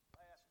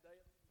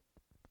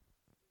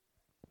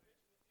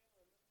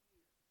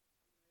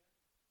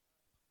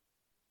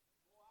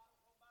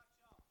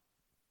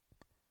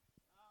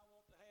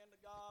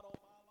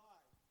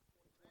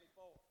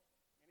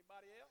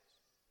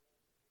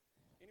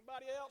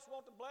Anybody else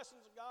want the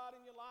blessings of God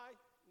in your life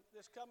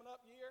this coming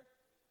up year?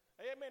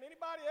 Amen.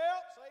 Anybody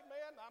else?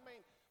 Amen. I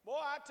mean,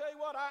 boy, I tell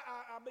you what,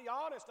 I'll be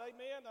honest,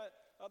 amen.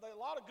 A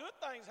lot of good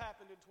things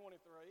happened in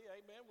 23.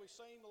 Amen. We've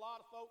seen a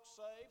lot of folks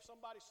saved.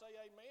 Somebody say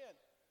amen.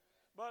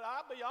 But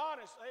I'll be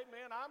honest,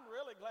 amen, I'm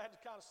really glad to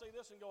kind of see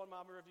this and go in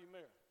my rearview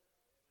mirror.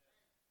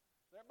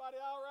 Is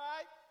everybody all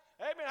right?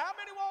 Amen. How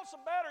many wants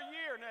a better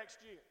year next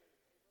year?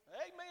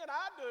 Amen.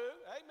 I do.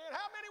 Amen.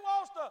 How many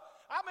wants to,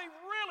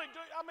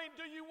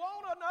 do you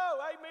want to know?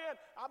 Amen.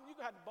 You're going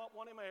to have to bump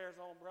one of them hairs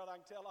on, brother.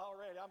 I can tell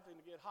already. I'm going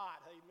to get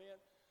hot.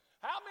 Amen.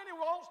 How many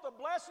wants the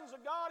blessings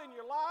of God in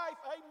your life?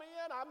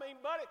 Amen. I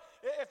mean, buddy,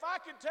 if I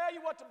could tell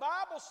you what the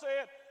Bible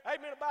said,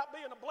 amen, about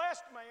being a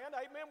blessed man,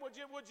 amen, would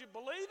you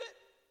believe it?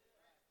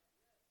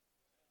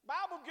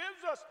 Bible gives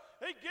us,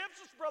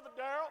 Brother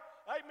Darrell,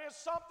 amen,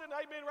 something,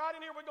 amen, right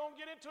in here. We're going to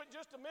get into it in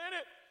just a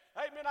minute.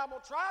 Amen. I'm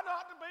going to try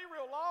not to be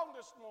real long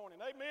this morning.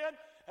 Amen.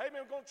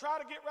 Amen. We're going to try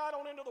to get right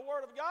on into the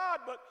Word of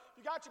God. But if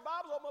you got your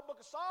Bibles open, the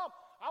book of Psalms,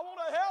 I want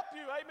to help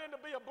you, amen, to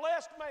be a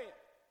blessed man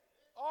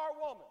or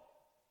woman.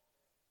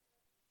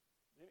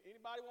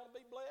 Anybody want to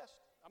be blessed?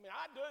 I mean,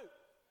 I do.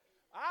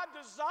 I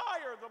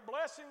desire the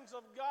blessings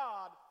of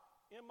God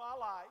in my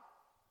life,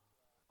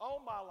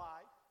 on my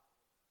life,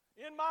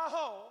 in my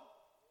home,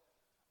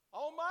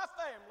 on my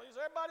family.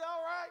 Is everybody all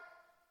right?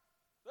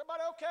 Is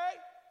everybody okay?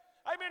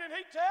 Amen. And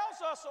he tells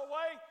us a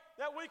way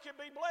that we can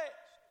be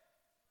blessed.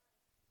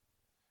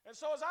 And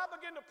so as I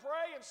begin to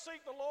pray and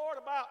seek the Lord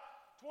about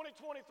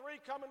 2023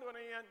 coming to an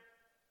end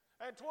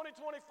and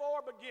 2024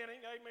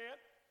 beginning, amen,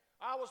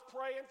 I was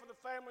praying for the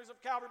families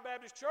of Calvary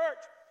Baptist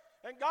Church.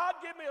 And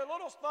God gave me a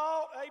little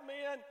thought,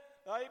 amen,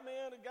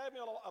 amen. It gave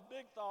me a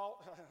big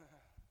thought.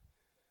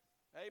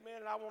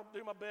 Amen. And I want to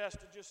do my best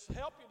to just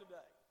help you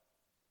today.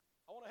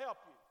 I want to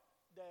help you,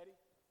 Daddy.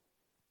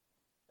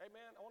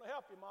 Amen. I want to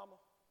help you, Mama.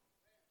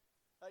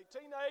 Hey,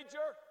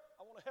 teenager,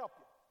 I want to help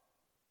you.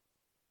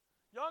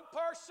 Young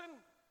person,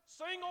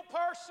 single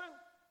person,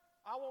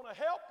 I want to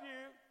help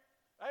you,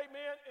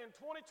 amen, in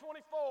 2024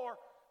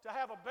 to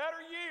have a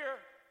better year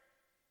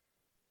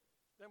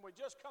than we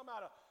just come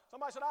out of.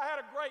 Somebody said, I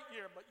had a great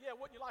year, but yeah,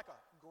 wouldn't you like a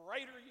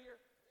greater year?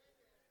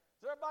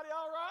 Is everybody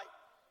all right?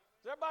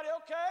 Is everybody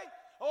okay?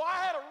 Oh, I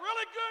had a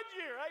really good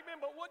year,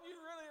 amen, but wouldn't you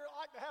really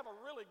like to have a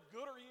really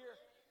gooder year?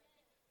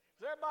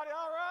 Is everybody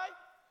all right?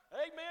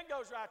 Amen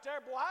goes right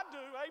there. Boy, I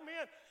do.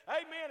 Amen.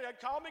 Amen. And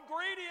call me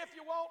greedy if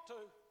you want to.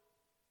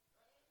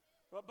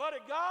 But buddy,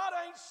 God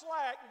ain't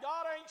slack. And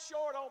God ain't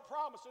short on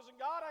promises. And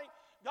God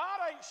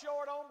ain't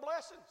short on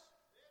blessings.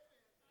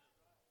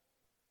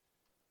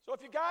 So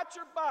if you got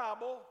your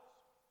Bible,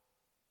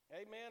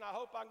 amen, I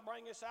hope I can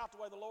bring this out the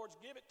way the Lord's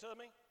give it to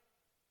me.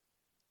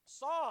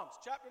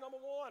 Psalms, chapter number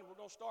 1. We're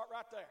going to start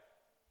right there.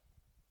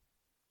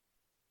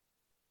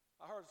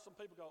 I heard some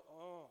people go,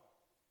 oh.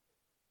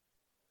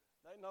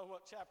 They know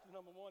what chapter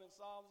number 1 in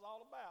Psalms is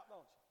all about,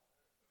 don't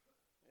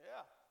you?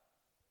 Yeah.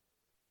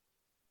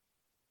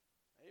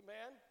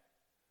 Amen.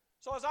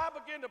 So as I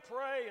begin to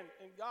pray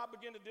and God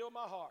begin to deal with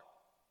my heart,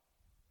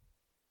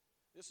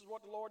 this is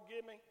what the Lord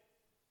give me.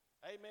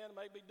 Amen.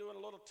 Maybe doing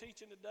a little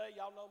teaching today.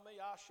 Y'all know me.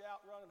 I'll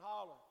shout, run, and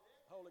holler.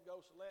 The Holy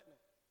Ghost will let me.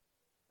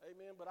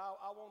 Amen. But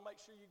I want to make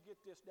sure you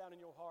get this down in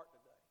your heart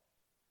today.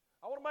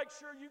 I want to make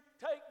sure you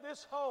take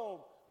this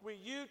home with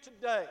you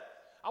today.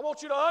 I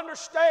want you to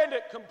understand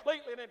it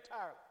completely and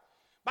entirely.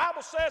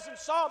 Bible says in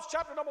Psalms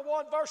chapter number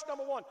 1, verse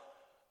number 1,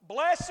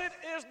 blessed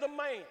is the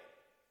man.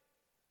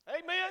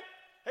 Amen.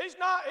 He's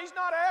not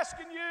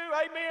asking you,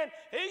 amen.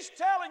 He's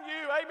telling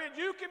you, amen,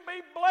 you can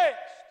be blessed,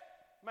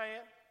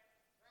 man,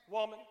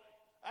 woman.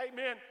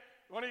 Amen.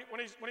 When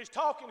he's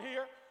talking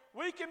here,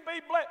 we can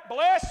be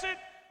blessed.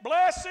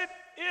 Blessed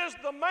is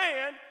the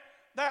man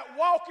that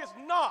walketh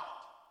not.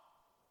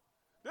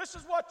 This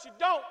is what you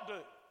don't do.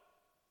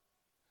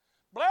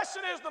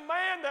 Blessed is the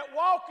man that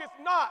walketh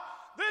not.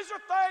 These are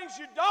things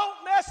you don't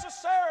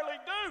necessarily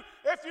do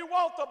if you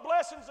want the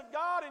blessings of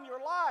God in your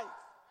life.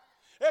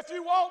 If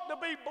you want to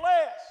be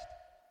blessed.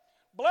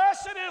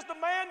 Blessed is the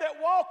man that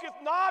walketh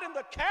not in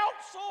the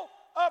counsel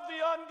of the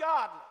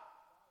ungodly.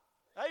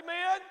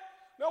 Amen?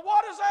 Now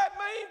what does that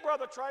mean,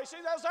 Brother Tracy?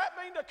 Does that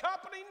mean the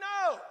company?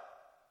 No.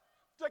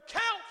 The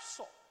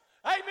counsel.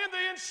 Amen,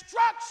 the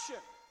instruction.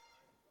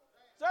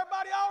 Is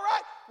everybody all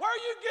right? Where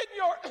are you getting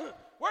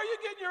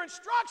your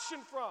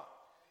instruction from?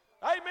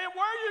 Amen.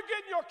 Where are you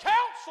getting your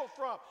counsel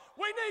from?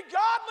 We need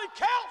godly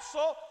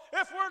counsel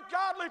if we're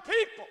godly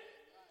people.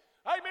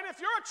 Amen. If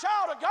you're a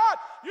child of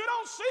God, you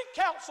don't seek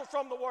counsel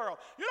from the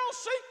world. You don't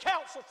seek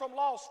counsel from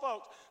lost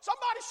folks.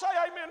 Somebody say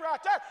amen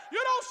right there.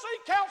 You don't seek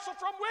counsel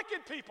from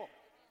wicked people.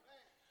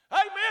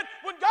 Amen.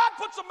 When God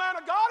puts a man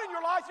of God in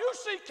your life, you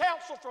seek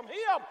counsel from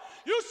Him.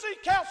 You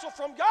seek counsel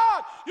from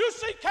God. You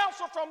seek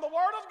counsel from the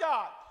Word of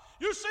God.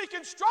 You seek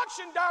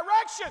instruction,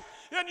 direction,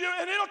 and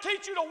it'll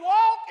teach you to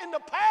walk in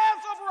the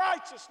paths of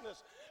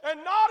righteousness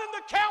and not in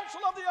the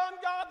counsel of the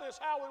ungodly.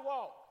 It's how we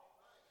walk.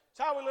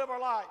 It's how we live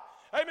our life.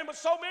 Amen. But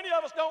so many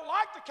of us don't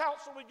like the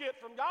counsel we get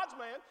from God's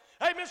man.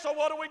 Amen. So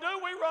what do? We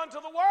run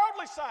to the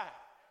worldly side.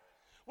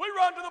 We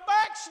run to the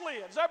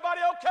backslid. Is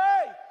everybody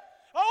okay?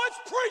 Oh,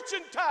 it's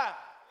preaching time.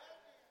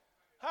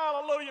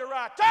 Hallelujah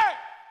right there.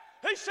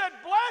 He said,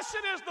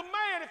 blessed is the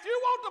man. If you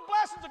want the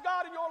blessings of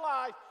God in your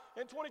life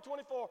in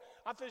 2024,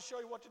 I'm going to show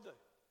you what to do.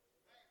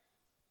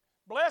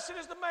 Blessed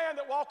is the man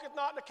that walketh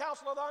not in the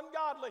counsel of the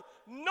ungodly,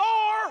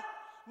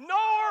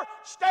 nor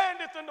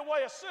standeth in the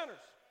way of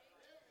sinners.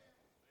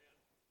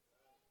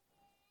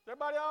 Is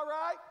everybody all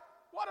right?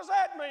 What does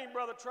that mean,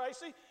 Brother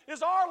Tracy?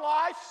 Is our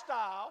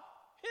lifestyle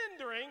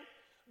hindering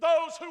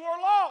those who are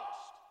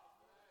lost?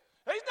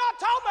 He's not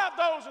talking about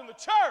those in the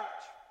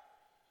church.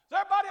 Is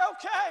everybody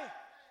okay?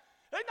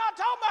 He's not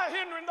talking about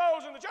hindering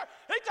those in the church.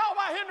 He's talking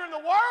about hindering the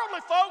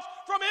worldly folks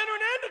from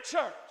entering into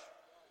church.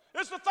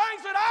 It's the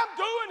things that I'm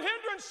doing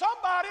hindering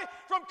somebody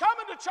from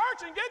coming to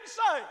church and getting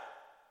saved.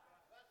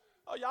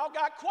 Oh, y'all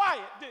got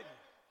quiet, didn't you?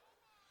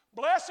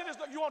 Blessed is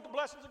you want the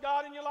blessings of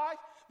God in your life?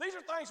 These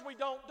are things we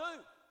don't do.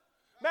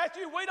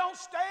 Matthew, we don't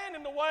stand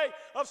in the way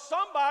of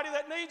somebody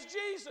that needs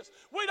Jesus.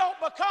 We don't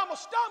become a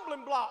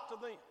stumbling block to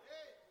them.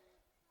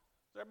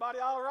 Is everybody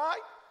all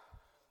right?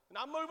 And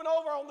I'm moving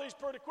over on these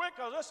pretty quick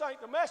because this ain't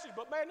the message,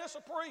 but man, this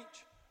will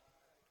preach.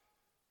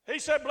 He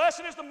said,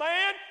 blessed is the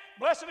man,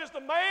 blessed is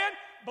the man,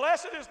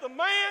 blessed is the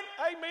man,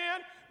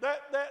 amen,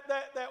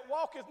 that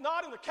walketh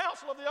not in the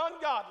counsel of the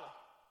ungodly.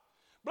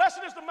 Blessed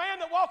is the man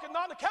that walketh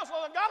not in the counsel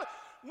of the ungodly,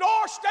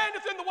 nor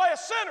standeth in the way of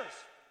sinners.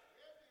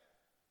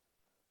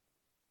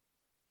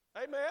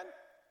 Amen.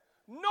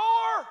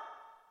 Nor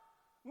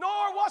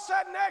what's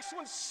that next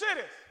one?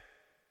 Sitteth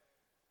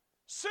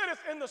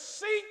in the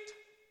seat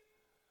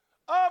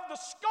of the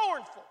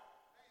scornful.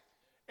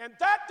 And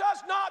that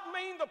does not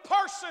mean the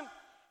person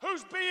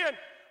who's being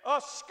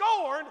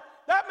scorned.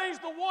 That means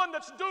the one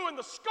that's doing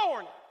the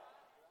scorning.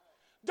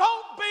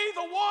 Don't be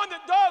the one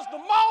that does the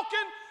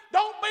mocking.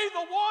 Don't be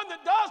the one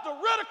that does the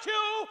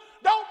ridicule.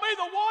 Don't be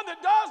the one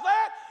that does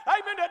that.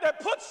 Amen. That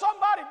puts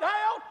somebody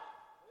down.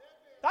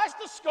 That's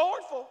the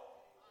scornful.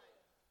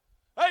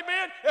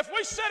 Amen. If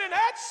we sit in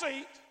that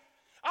seat,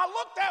 I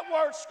looked that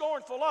word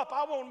scornful up.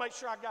 I want to make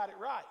sure I got it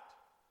right.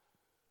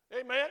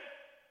 Amen.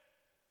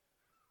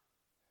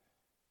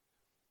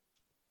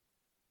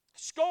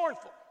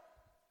 Scornful.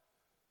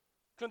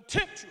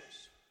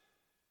 Contemptuous.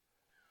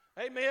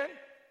 Amen.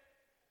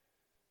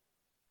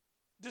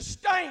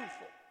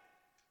 Disdainful.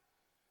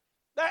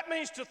 That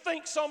means to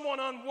think someone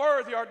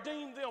unworthy or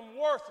deem them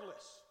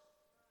worthless.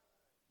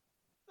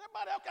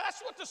 Everybody, okay,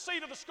 that's what the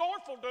seat of the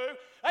scornful do.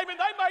 Amen.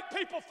 They make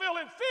people feel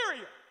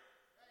inferior.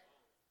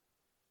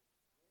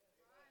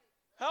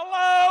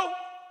 Hello?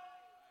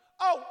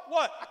 Oh,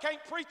 what? I can't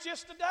preach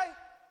this today?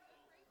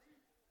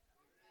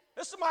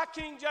 This is my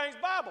King James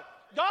Bible.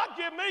 God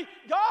gave me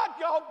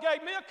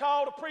a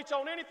call to preach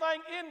on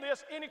anything in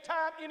this,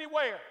 anytime,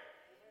 anywhere,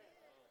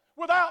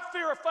 without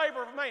fear or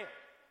favor of man.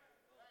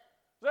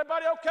 Is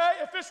everybody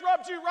okay? If this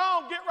rubs you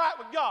wrong, get right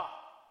with God.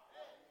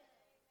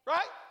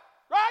 Right?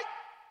 Right?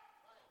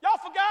 Y'all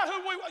forgot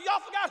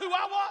who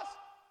I was?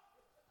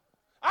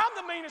 I'm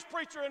the meanest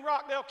preacher in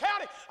Rockdale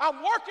County. I'm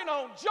working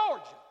on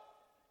Georgia.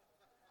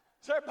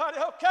 Is everybody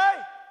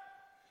okay?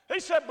 He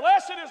said,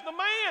 blessed is the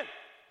man.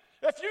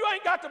 If you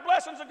ain't got the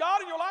blessings of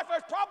God in your life,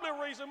 there's probably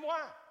a reason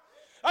why.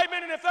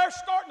 Amen. And if they're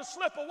starting to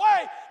slip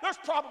away, there's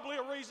probably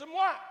a reason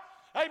why.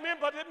 Amen.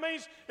 But it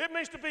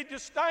means to be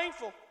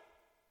disdainful.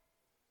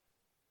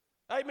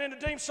 Amen. To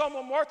deem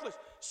someone worthless.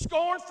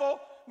 Scornful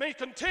means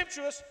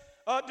contemptuous,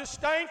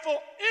 disdainful,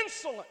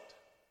 insolent,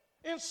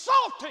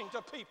 insulting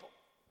to people.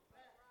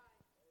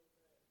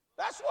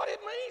 That's what it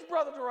means,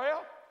 Brother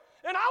Darrell.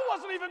 And I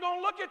wasn't even going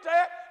to look at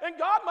that, and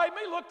God made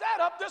me look that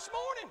up this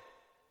morning.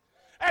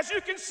 As you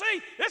can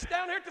see, it's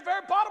down here at the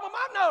very bottom of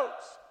my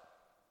notes.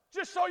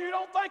 Just so you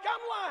don't think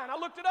I'm lying. I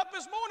looked it up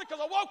this morning because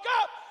I woke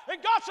up,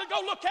 and God said, go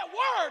look that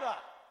word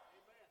up.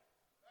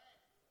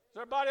 Is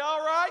everybody all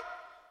right?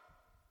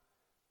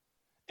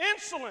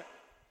 Insolent,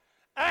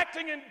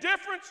 acting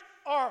indifference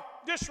or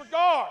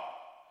disregard.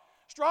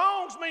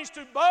 Strong's means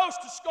to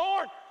boast, to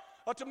scorn,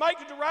 or to make,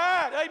 to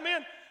deride.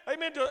 Amen.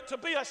 Amen. To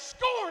be a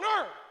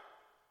scorner.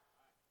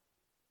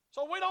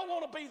 So we don't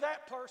want to be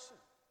that person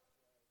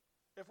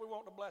if we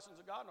want the blessings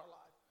of God in our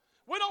life.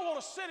 We don't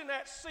want to sit in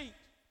that seat,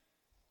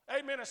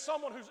 amen, as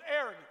someone who's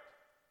arrogant.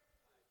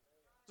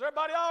 Is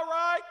everybody all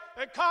right?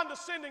 And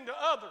condescending to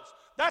others.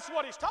 That's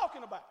what he's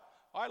talking about.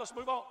 All right, let's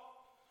move on.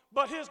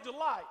 But his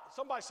delight.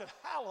 Somebody said,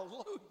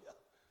 hallelujah.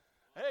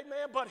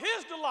 Amen. But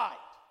his delight.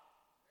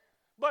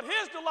 But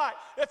his delight.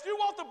 If you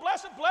want the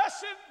blessed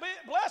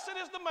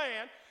is the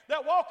man that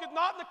walketh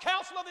not in the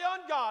counsel of the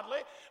ungodly,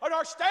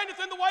 nor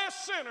standeth in the way of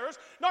sinners,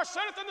 nor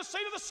sitteth in the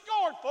seat of the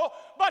scornful,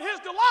 but his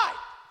delight,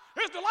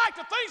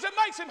 the things that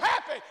makes him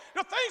happy,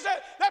 the things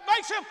that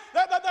makes him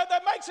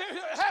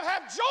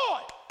have joy.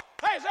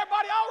 Hey, is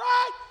everybody all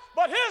right?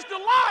 But his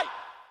delight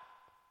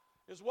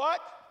is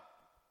what?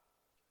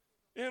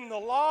 In the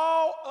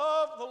law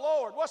of the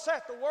Lord. What's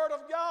that? The word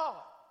of God.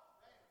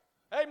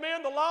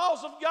 Amen. The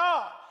laws of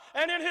God.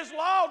 And in his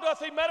law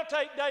doth he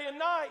meditate day and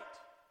night.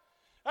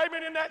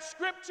 Amen. In that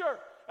scripture,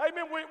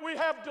 amen, we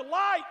have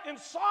delight in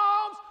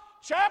Psalms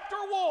chapter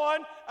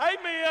 1,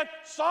 amen,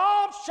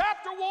 Psalms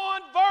chapter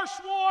 1,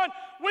 verse 1,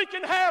 we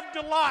can have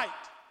delight.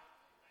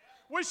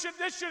 It should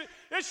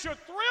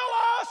thrill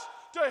us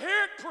to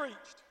hear it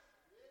preached.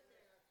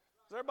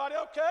 Is everybody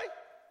okay?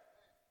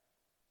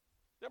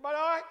 Everybody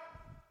all right?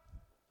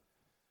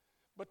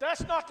 But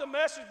that's not the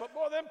message, but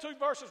boy, them two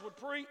verses would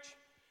preach.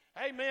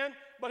 Amen.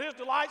 But his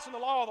delights in the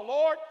law of the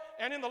Lord,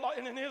 and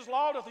in his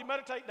law doth he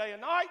meditate day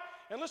and night.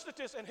 And listen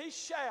to this, and he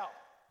shall,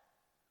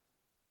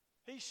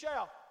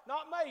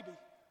 not maybe,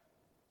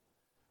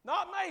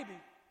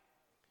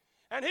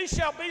 and he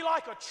shall be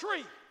like a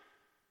tree.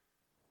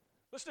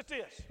 Listen to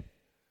this,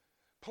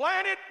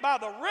 planted by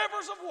the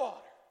rivers of water.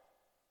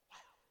 Wow.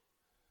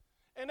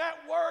 And that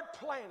word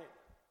planted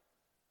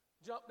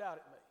jumped out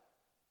at me.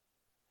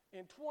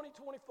 In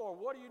 2024,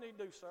 what do you need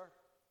to do, sir?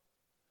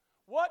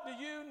 What do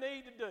you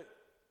need to do?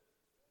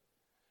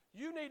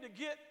 You need to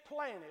get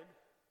planted.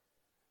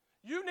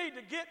 You need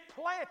to get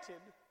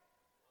planted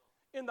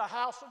in the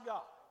house of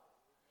God.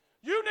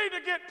 You need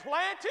to get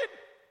planted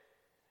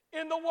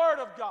in the Word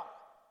of God.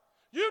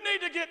 You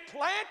need to get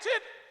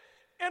planted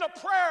in a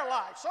prayer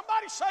life.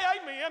 Somebody say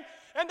amen.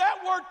 And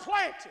that word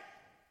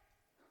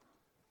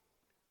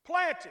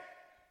planted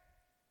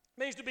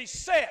means to be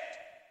set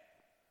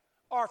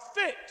or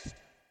fixed.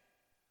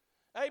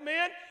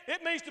 Amen.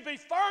 It means to be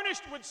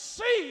furnished with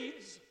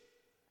seeds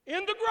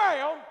in the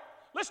ground.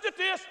 Listen to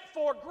this,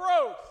 for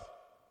growth.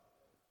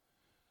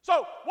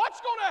 So what's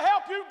going to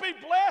help you be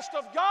blessed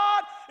of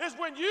God is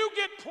when you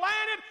get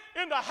planted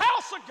in the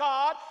house of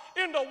God,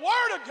 in the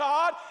Word of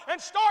God, and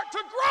start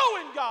to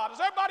grow in God. Is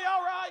everybody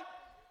all right?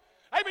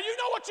 Amen. You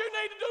know what you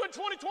need to do in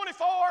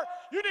 2024?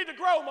 You need to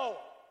grow more.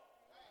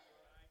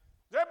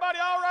 Is everybody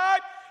all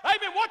right?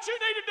 Amen. What you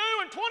need to do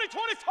in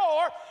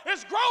 2024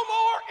 is grow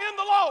more in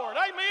the Lord.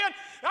 Amen.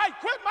 Hey,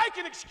 quit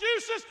making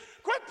excuses.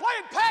 Quit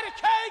playing patty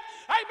cake.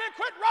 Amen.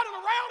 Quit running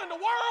around in the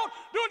world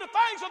doing the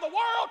things of the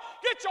world.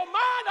 Get your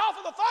mind off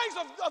of the things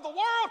of the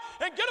world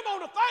and get them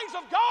on the things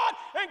of God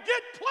and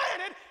get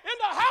planted in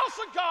the house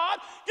of God.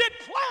 Get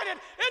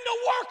planted in the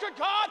work of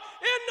God,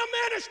 in the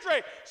ministry.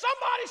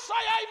 Somebody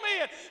say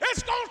amen.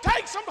 It's going to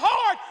take some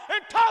hard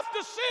and tough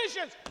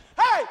decisions.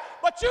 Hey,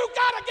 but you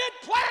got to get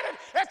planted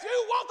if you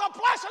want the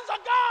blessings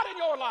of God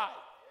in your life.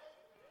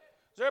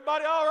 Is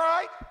everybody all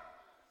right?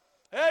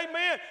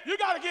 Amen. You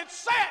got to get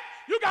set.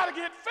 You got to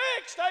get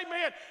fixed.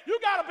 Amen. You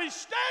got to be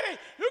steady.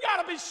 You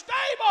got to be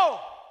stable.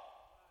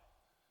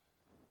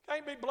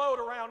 Can't be blowed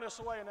around this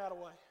way and that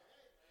way.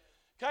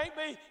 Can't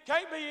be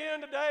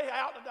in today,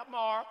 out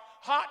tomorrow,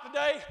 hot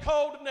today,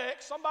 cold the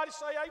next. Somebody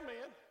say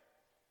amen.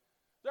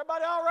 Is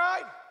everybody all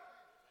right?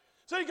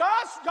 See,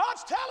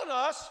 God's telling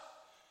us,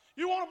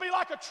 you want to be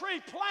like a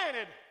tree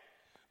planted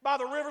by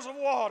the rivers of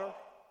water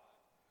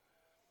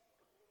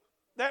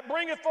that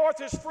bringeth forth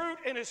his fruit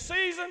in his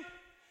season.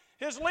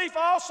 His leaf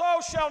also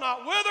shall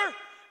not wither,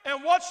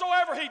 and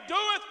whatsoever he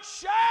doeth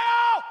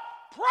shall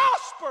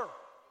prosper.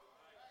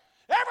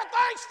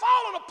 Everything's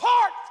falling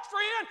apart,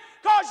 friend,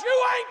 because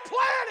you ain't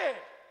planted.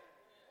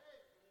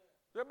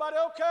 Is everybody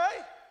okay?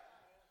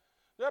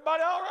 Is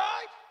everybody all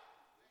right?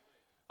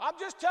 I'm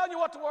just telling you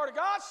what the Word of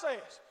God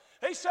says.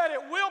 He said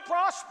it will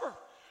prosper.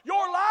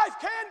 Your life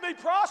can be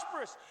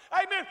prosperous.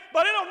 Amen.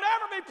 But it'll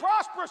never be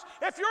prosperous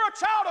if you're a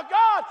child of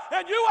God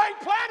and you ain't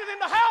planted in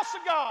the house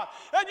of God,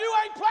 and you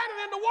ain't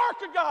planted in the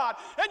work of God,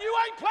 and you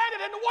ain't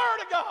planted in the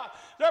Word of God.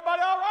 Is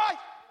everybody all right?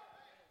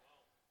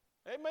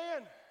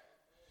 Amen.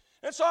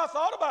 And so I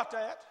thought about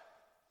that.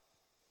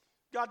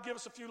 God give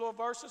us a few little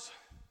verses.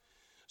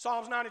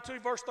 Psalms 92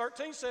 verse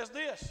 13 says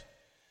this: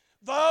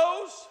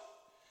 those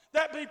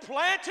that be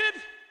planted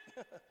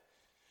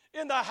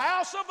in the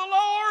house of the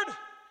Lord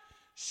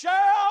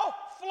shall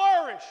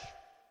flourish.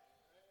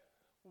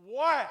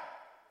 Wow.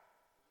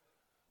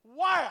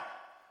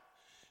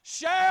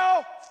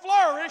 Shall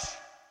flourish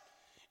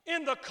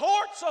in the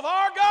courts of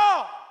our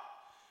God.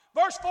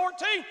 Verse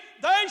 14,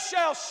 they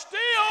shall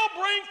still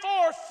bring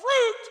forth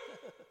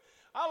fruit.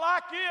 I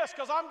like this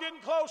because I'm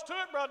getting close to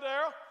it, Brother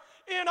Darrell.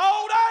 In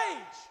old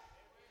age.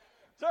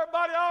 Is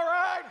everybody all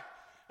right?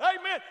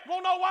 Amen.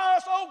 Won't know why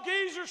us old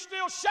geezers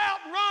still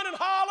shout and run and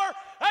holler.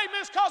 Amen.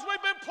 It's because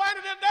we've been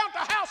planted down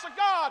at the house of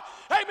God.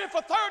 Amen.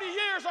 For 30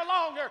 years or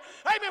longer.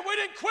 Amen. We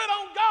didn't quit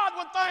on God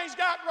when things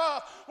got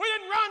rough. We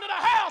didn't run to the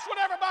house when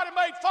everybody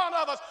made fun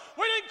of us.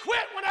 We didn't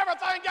quit when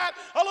everything got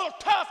a little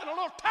tough and a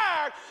little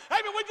tired.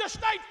 Amen. We just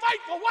stayed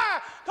faithful.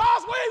 Why?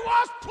 Because we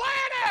was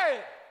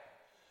planted.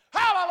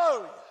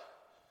 Hallelujah.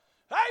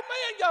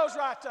 Amen goes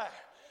right there.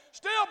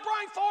 Still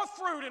bring forth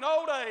fruit in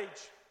old age.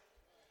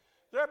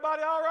 Is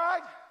everybody all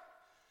right?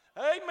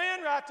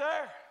 Amen right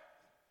there.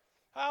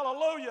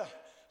 Hallelujah.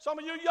 Some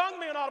of you young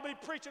men ought to be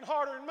preaching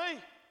harder than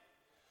me.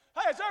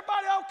 Hey, is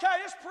everybody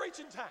okay? It's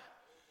preaching time.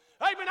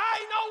 Amen.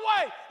 Ain't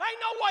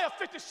no way a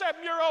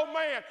 57-year-old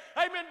man,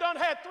 amen, done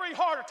had 3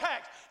 heart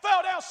attacks,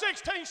 fell down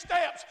 16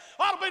 steps,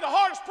 ought to be the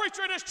hardest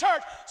preacher in this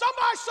church.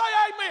 Somebody say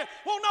amen.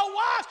 Well, no,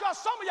 why? It's because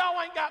some of y'all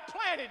ain't got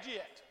planted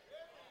yet.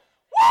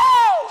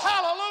 Woo!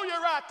 Hallelujah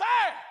right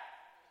there.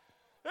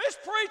 It's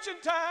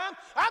preaching time.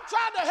 I'm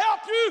trying to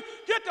help you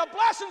get the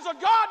blessings of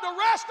God to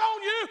rest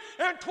on you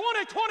in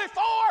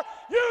 2024.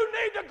 You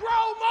need to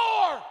grow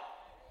more.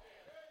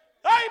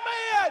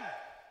 Amen.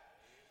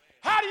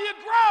 How do you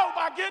grow?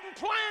 By getting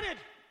planted.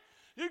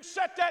 You can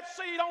set that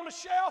seed on the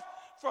shelf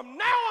from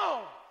now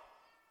on.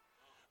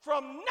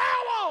 From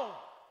now on.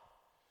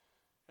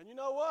 And you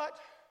know what?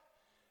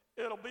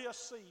 It'll be a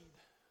seed.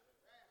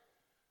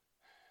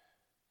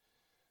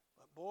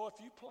 But boy, if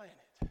you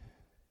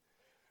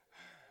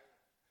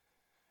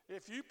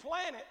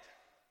plant it,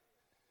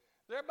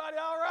 is everybody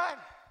all right?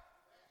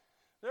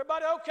 Is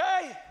everybody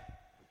okay?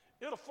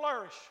 It'll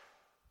flourish.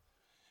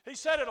 He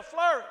said it'll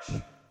flourish.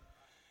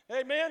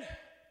 Amen.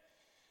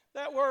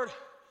 That word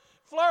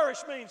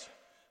flourish means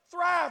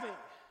thriving,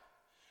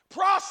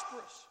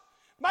 prosperous,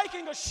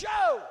 making a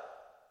show,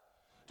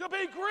 to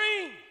be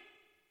green.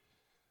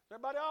 Is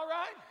everybody all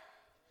right?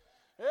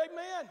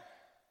 Amen.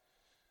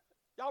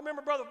 Y'all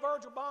remember Brother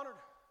Virgil Bonner?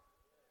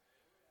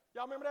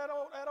 Y'all remember that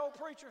old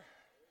preacher?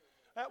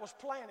 That was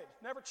planted,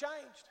 never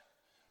changed.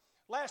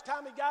 Last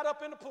time he got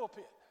up in the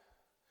pulpit,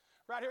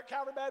 right here at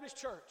Calvary Baptist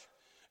Church.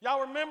 Y'all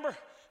remember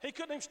he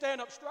couldn't even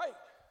stand up straight.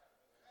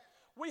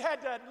 We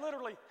had to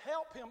literally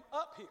help him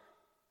up here,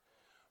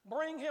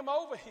 bring him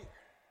over here.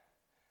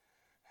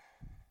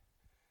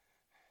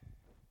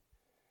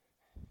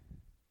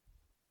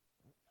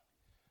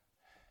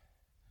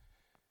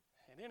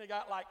 And then he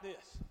got like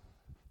this.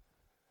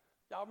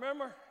 Y'all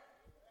remember?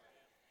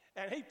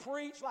 And he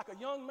preached like a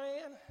young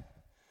man.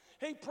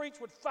 He preached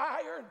with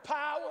fire and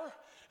power.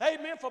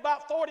 Amen. For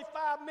about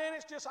 45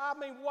 minutes,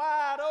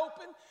 wide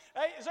open.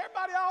 Hey, is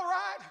everybody all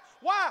right?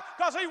 Why?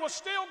 Because he was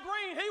still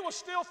green. He was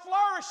still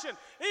flourishing,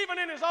 even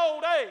in his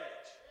old age.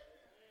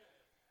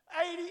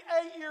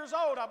 88 years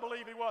old, I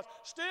believe he was.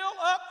 Still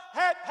up,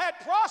 had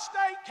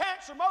prostate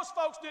cancer. Most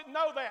folks didn't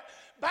know that.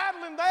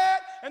 Battling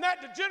that and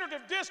that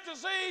degenerative disc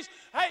disease.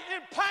 Hey,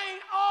 in pain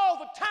all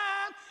the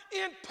time.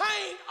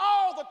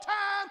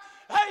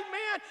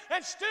 Amen.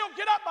 And still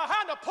get up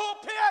behind the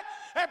pulpit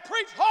and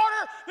preach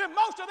harder than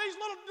most of these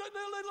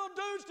little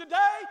dudes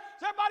today.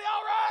 Is everybody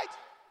all right?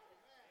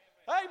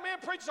 Amen.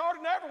 Preaches harder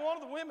than every one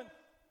of the women.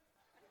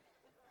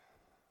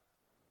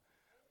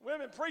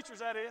 Women preachers,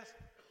 that is.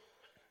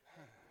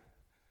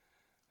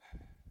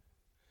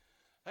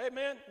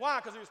 Amen. Why?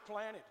 Because he was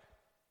planted.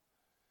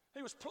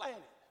 He was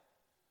planted.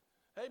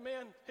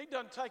 Amen. He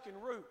done taken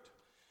root.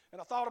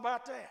 And I thought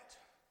about that.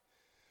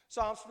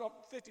 Psalms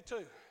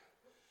 52.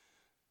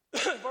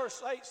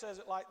 Verse 8 says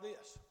it like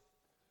this.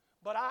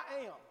 But I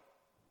am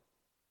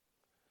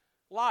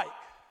like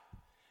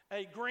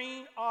a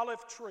green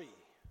olive tree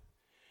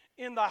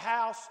in the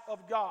house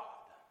of God.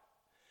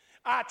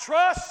 I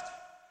trust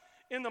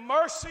in the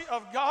mercy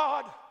of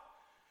God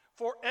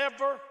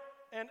forever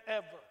and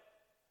ever.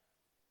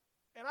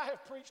 And I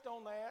have preached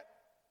on that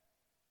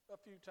a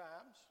few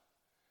times.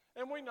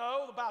 And we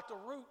know about the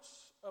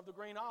roots of the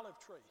green olive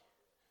tree.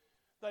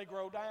 They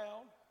grow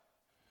down.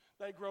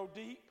 They grow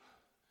deep.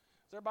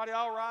 Is everybody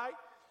all right?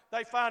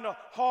 They find a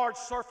hard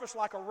surface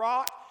like a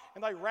rock,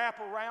 and they wrap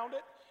around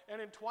it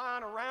and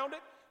entwine around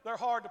it. They're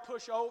hard to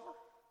push over.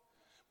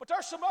 But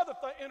there's some other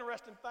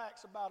interesting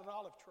facts about an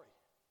olive tree.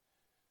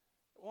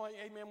 Well,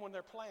 amen, when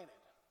they're planted.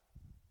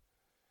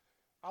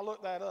 I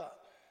looked that up.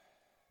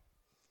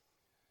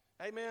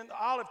 Amen.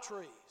 The olive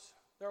trees,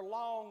 they're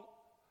lived.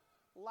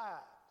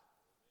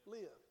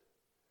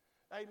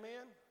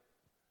 Amen.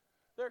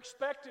 They're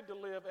expected to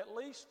live at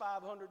least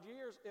 500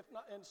 years, if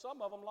not, and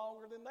some of them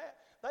longer than that.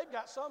 They've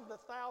got some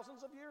that's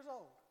thousands of years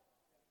old.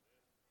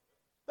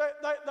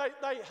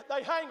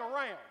 They hang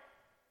around.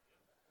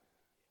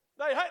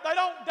 They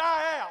don't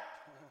die out.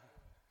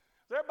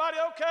 Is everybody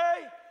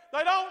okay?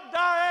 They don't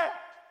die out.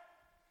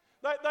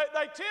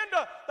 They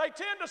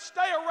tend to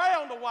stay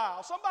around a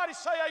while. Somebody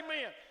say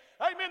amen.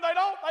 Amen. They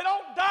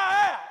don't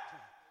die out.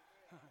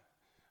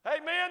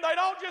 Amen. They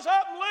don't just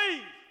up and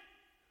leave.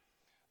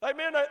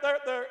 Amen.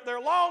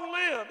 They're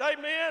long-lived.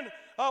 Amen.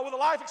 With a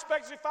life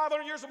expectancy of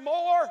 500 years or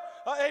more.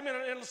 Amen.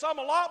 And some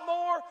a lot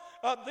more.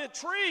 The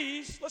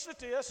trees, listen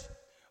to this,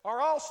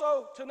 are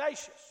also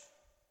tenacious.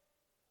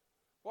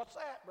 What's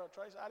that, Brother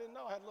Tracy? I didn't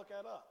know. I had to look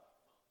that up.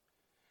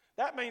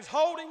 That means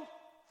holding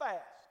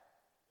fast.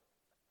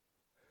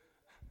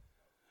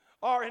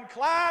 Are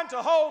inclined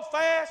to hold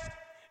fast,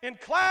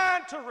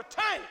 inclined to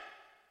retain.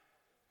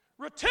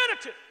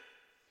 Retentive.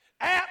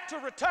 Apt to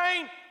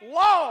retain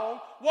long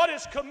what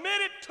is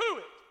committed to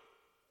it.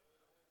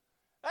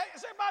 Hey,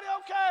 is everybody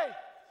okay?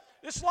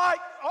 It's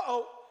like,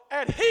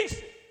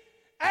 adhesive.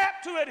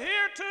 Apt to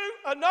adhere to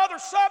another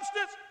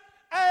substance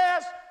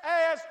as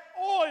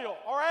oil,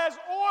 or as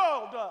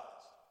oil does.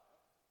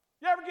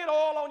 You ever get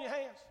oil on your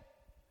hands?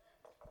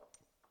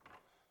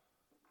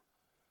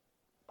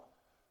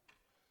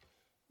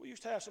 We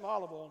used to have some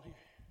olive oil in here.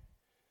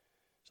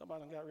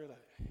 Somebody done got rid of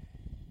it.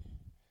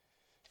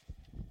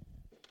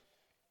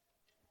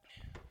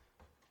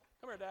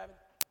 Come here, David.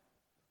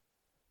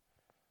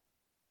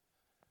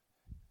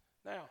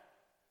 Now,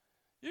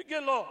 you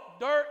get a little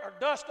dirt or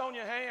dust on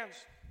your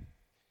hands,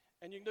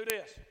 and you can do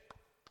this.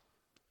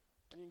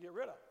 and you can get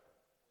rid of it,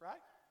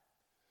 right?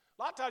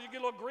 A lot of times you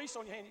get a little grease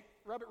on your hand, you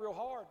rub it real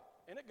hard,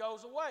 and it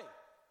goes away.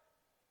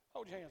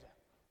 Hold your hands out.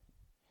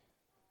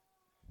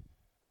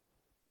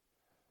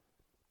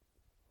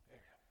 There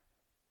you go.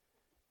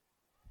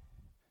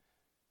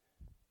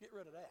 Get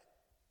rid of that.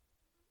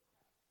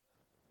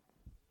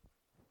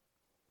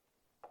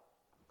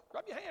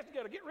 Rub your hands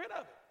together. Get rid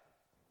of it.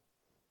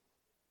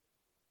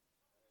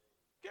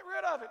 Get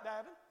rid of it,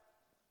 Davin.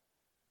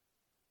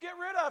 Get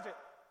rid of it.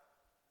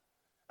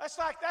 That's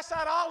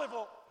that olive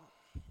oil.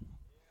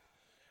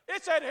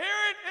 It's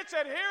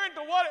adhering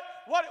to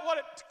what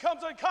it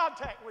comes in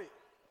contact with.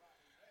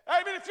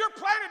 I mean, if you're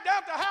planted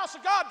down at the house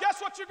of God,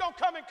 guess what you're going to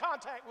come in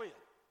contact with?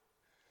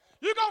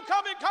 You're going to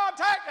come in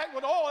contact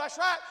with oil, that's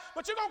right,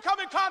 but you're going to come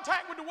in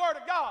contact with the Word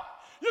of God.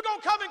 You're going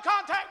to come in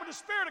contact with the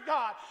Spirit of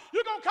God.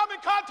 You're going to come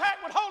in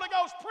contact with Holy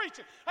Ghost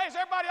preaching. Hey, is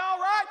everybody all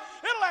right?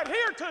 It'll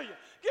adhere to you.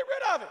 Get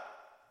rid of it.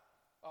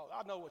 Oh,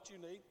 I know what you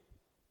need.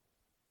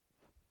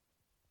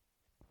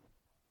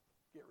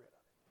 Get rid of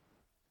it.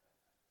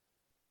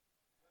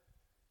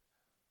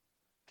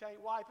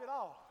 Can't wipe it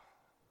off.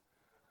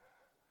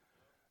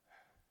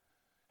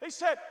 He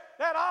said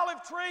that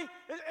olive tree,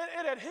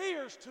 it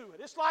adheres to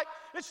it. It's like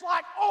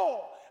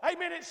oil.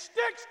 Amen. It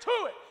sticks to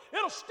it.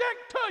 It'll stick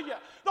to you.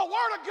 The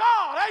Word of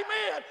God.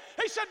 Amen.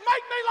 He said,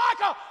 make me like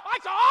an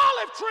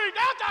olive tree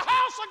down at the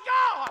house of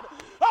God.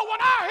 Oh,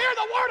 when I hear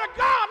the Word of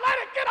God, let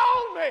it get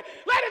on me.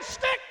 Let it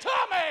stick to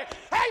me.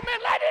 Amen.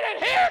 Let it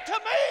adhere to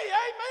me.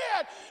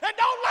 Amen. And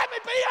don't let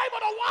me be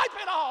able to wipe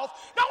it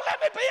off. Don't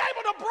let me be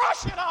able to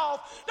brush it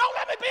off. Don't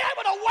let me be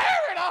able to wear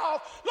it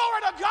off.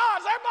 Glory to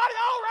God. Is everybody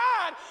all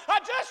right?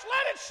 Just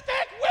let it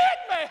stick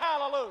with me.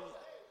 Hallelujah.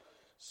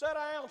 Sit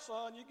down,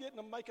 son. You're getting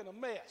them making a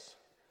mess.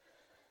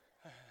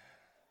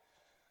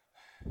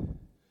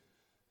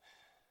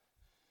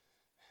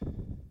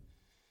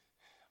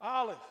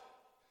 Olive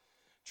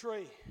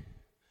tree.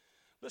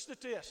 Listen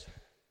to this.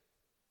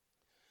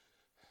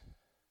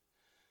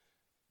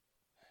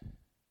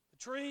 The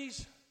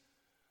trees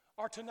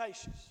are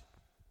tenacious.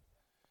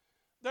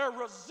 They're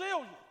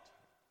resilient.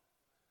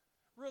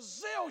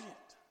 Resilient.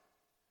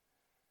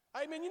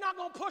 Amen. You're not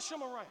going to push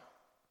them around.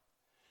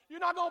 You're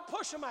not going to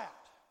push them out.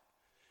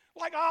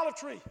 Like an olive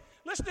tree.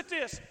 Listen to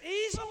this.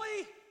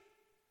 Easily,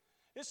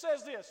 it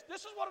says this.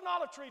 This is what an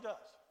olive tree does.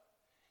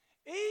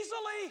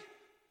 Easily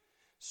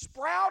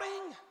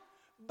sprouting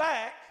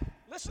back.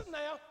 Listen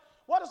now.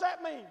 What does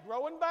that mean?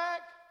 Growing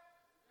back?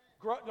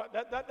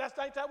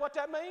 Ain't that what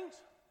that means?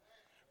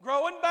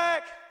 Growing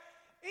back.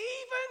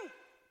 Even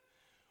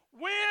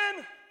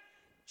when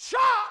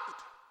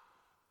chopped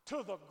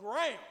to the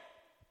ground.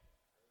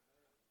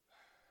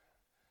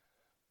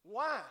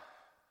 Why?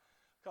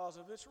 Because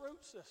of its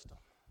root system.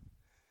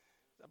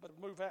 I better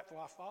move that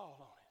before I fall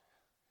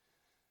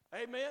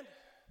on it. Amen.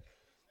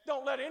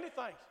 Don't let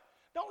anything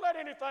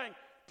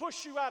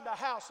push you out of the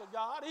house of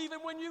God, even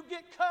when you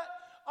get cut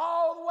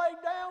all the way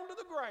down to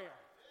the ground.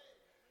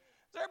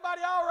 Is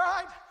everybody all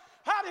right?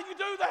 How do you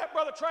do that,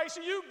 Brother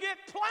Tracy? You get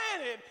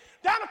planted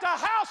down at the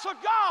house of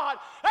God.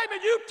 Amen.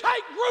 You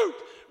take root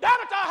down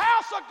at the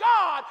house of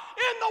God,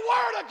 in the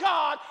Word of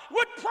God,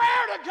 with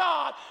prayer to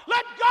God.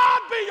 Let God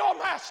be your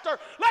master.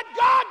 Let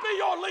God be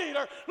your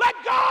leader. Let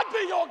God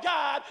be your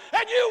guide,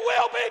 and you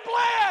will be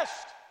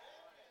blessed.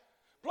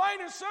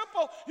 Plain and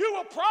simple, you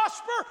will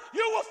prosper,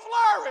 you will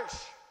flourish.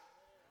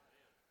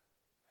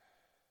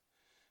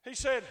 He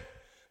said,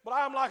 but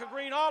I am like a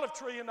green olive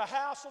tree in the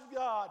house of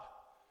God.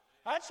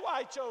 That's why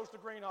he chose the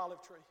green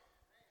olive tree.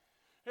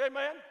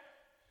 Amen.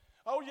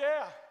 Oh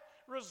yeah,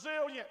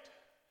 resilient.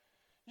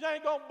 You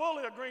ain't going to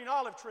bully a green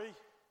olive tree.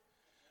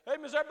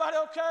 Amen. Is everybody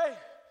okay?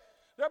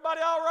 Is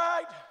everybody all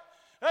right?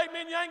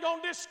 Amen. You ain't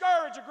going to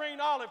discourage a green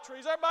olive tree.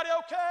 Is everybody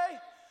okay?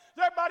 Is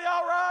everybody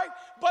all right?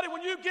 But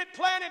when you get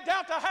planted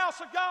down at the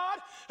house of God,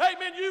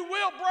 amen, you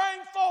will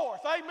bring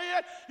forth,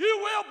 amen, you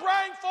will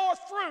bring forth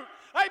fruit.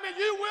 Amen,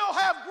 you will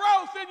have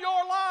growth in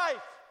your life.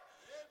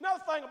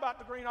 Another thing about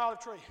the green olive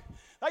tree,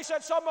 they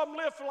said some of them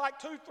live for like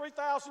 2,000 to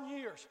 3,000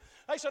 years.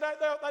 They said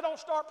they don't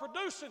start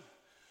producing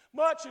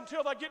much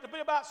until they get to be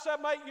about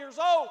 7 or 8 years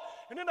old,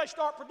 and then they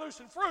start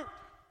producing fruit.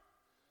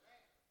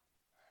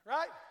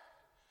 Right?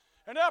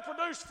 And they'll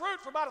produce fruit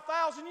for about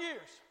 1,000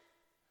 years.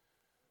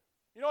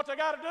 You know what they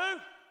got to do?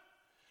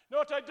 You know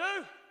what they do?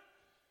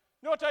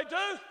 You know what they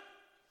do?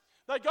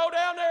 They go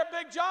down there at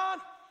Big John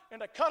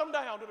and they cut them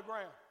down to the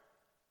ground.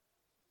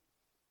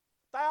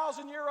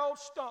 1,000-year-old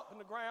stump in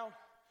the ground.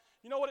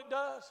 You know what it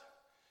does?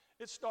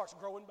 It starts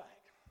growing back.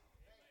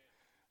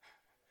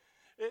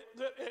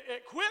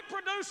 It quit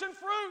producing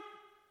fruit,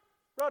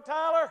 Brother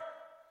Tyler.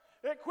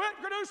 It quit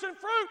producing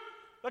fruit.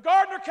 The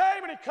gardener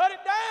came and he cut it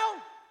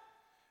down.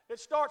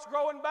 It starts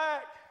growing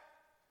back.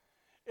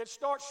 It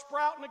starts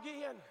sprouting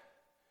again.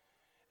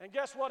 And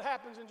guess what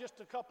happens in just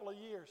a couple of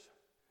years?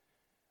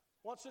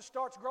 Once it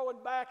starts growing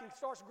back and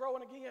starts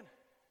growing again,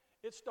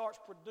 it starts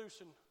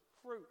producing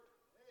fruit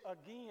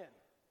again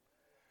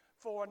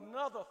for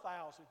another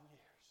 1,000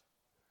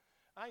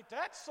 years. Ain't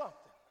that something?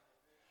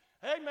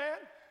 Amen.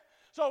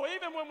 So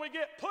even when we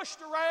get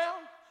pushed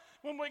around,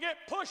 when we get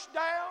pushed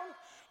down,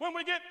 when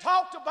we get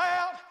talked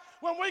about,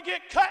 when we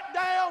get cut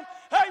down,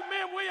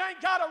 amen, we ain't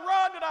got to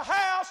run to the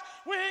house.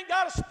 We ain't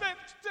got to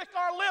stick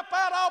our lip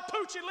out all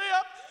poochy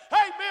lip.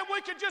 Amen,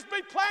 we can just be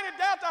planted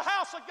down at the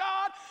house of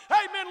God.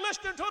 Amen,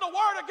 listening to the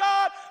Word of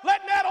God,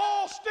 letting that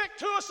oil stick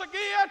to us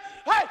again.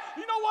 Hey,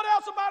 you know what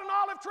else about an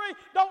olive tree?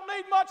 Don't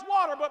need much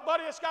water, but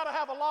buddy, it's got to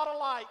have a lot of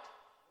light.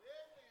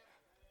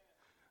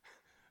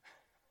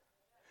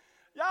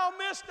 Y'all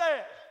missed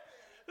that.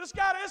 It's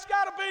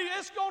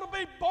going to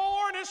be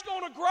born, it's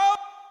going to grow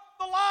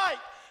the light.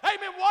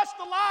 Amen. What's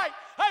the light?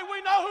 Hey, we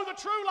know who the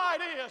true light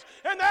is,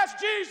 and that's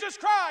Jesus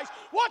Christ.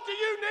 What do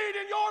you need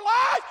in your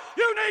life?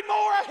 You need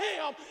more of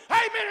Him.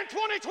 Amen. In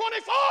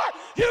 2024,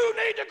 you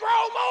need to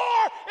grow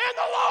more in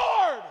the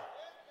Lord.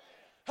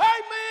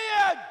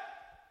 Amen.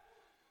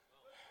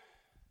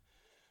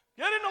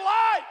 Get in the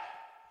light.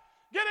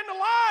 Get in the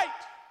light.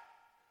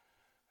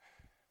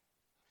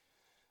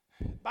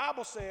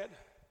 Bible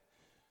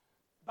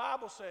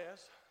says,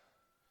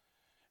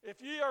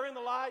 if ye are in the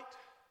light,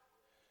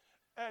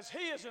 as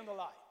He is in the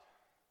light.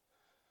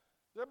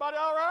 Is everybody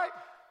all right?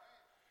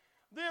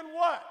 Then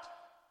what?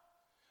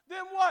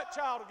 Then what,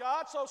 child of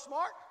God? So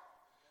smart.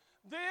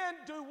 Then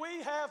do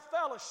we have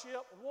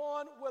fellowship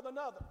one with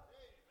another.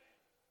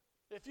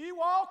 If ye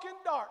walk in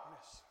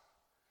darkness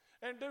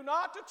and do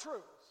not the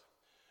truth,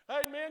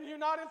 amen, you're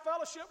not in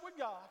fellowship with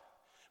God.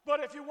 But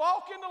if you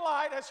walk in the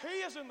light as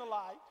He is in the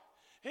light,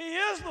 He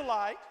is the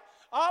light.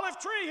 Olive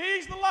tree,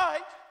 He's the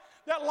light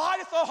that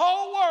lighteth the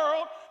whole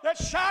world, that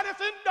shineth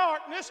in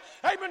darkness,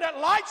 amen, that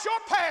lights your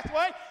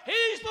pathway.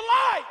 He's the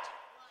light.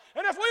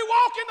 And if we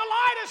walk in the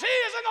light as He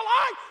is in the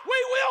light, we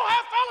will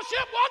have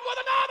fellowship one with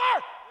another.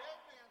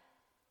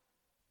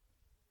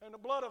 And the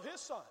blood of His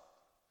Son,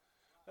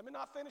 let me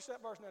not finish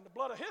that verse now. The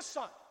blood of His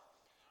Son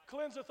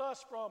cleanseth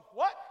us from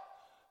what?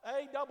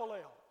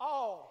 A-double-L,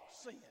 all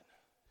sin.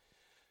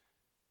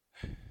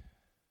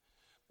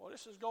 Well,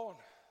 this is going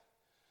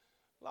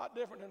a lot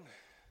different than...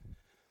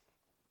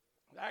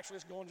 Actually,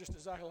 it's going just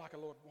exactly like the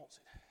Lord wants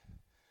it.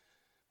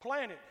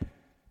 Planted.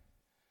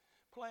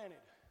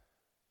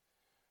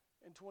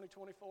 In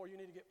 2024, you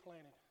need to get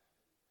planted.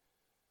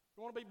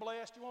 You want to be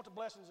blessed. You want the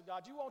blessings of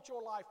God. You want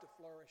your life to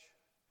flourish.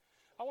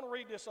 I want to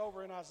read this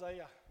over in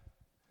Isaiah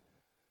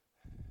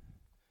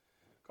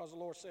because the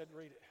Lord said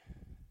read it.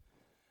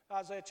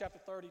 Isaiah chapter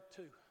 32.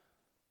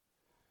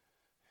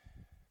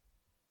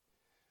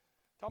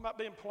 Talking about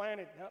being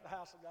planted at the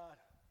house of God.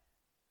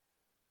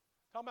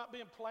 Talking about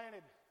being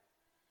planted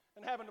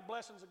and having the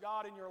blessings of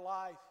God in your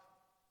life.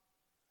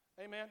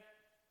 Amen.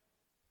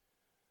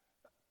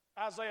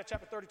 Isaiah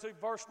chapter 32,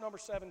 verse number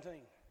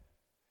 17.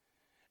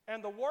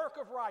 And the work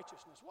of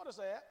righteousness. What is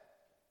that?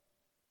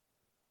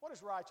 What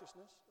is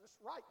righteousness? It's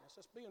rightness.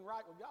 It's being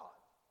right with God.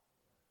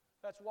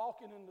 That's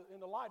walking in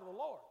the light of the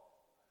Lord.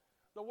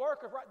 The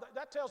work of right,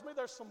 that tells me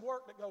there's some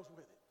work that goes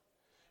with it.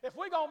 If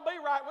we're going to be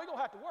right, we're going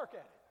to have to work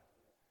at it.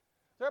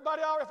 Is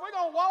everybody all right? If we're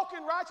going to walk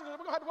in righteousness,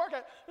 we're going to have to work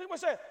at it. Look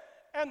what it said.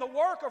 And the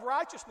work of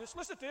righteousness,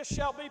 listen to this,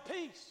 shall be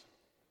peace.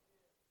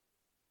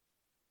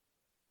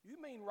 You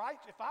mean right?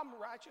 If I'm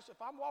righteous,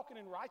 if I'm walking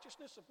in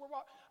righteousness,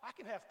 I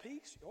can have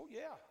peace? Oh,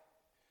 yeah.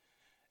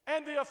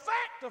 And the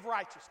effect of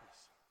righteousness.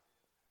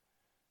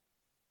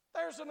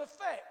 There's an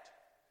effect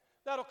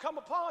that'll come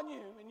upon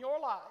you in your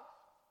life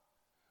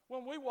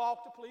when we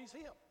walk to please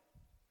Him.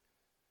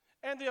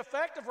 And the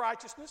effect of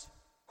righteousness,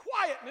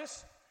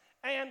 quietness,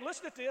 and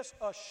listen to this,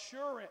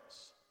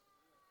 assurance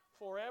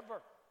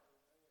forever.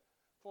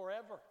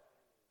 Forever.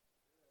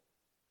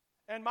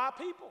 And my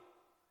people,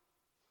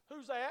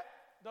 who's that?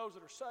 Those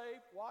that are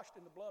saved, washed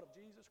in the blood of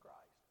Jesus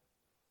Christ.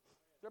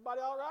 Is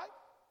everybody all right?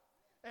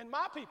 And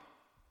my people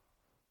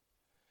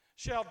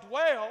shall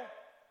dwell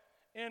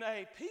in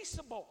a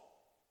peaceable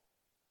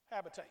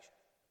habitation,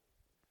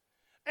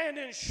 and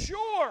in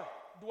sure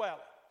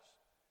dwellings,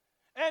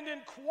 and in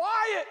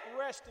quiet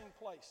resting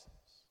places.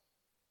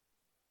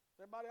 Is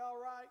everybody all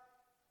right?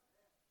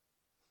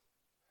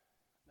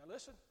 Now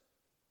listen.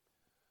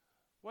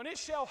 When it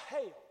shall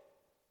hail,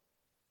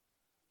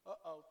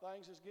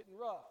 things is getting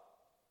rough.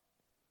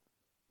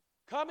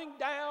 Coming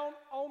down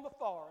on the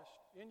forest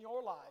in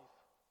your life.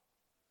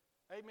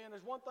 Amen.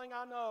 There's one thing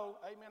I know.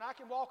 Amen. I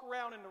can walk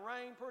around in the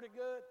rain pretty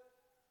good.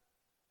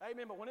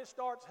 Amen. But when it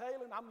starts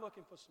hailing, I'm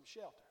looking for some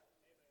shelter.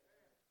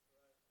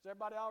 Is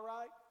everybody all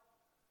right?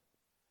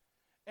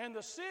 And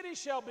the city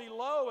shall be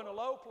low in a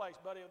low place,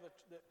 buddy.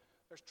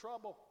 There's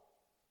trouble.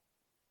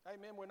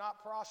 Amen. We're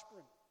not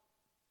prospering.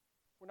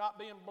 We're not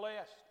being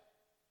blessed.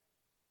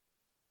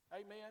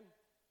 Amen.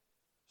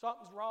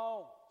 Something's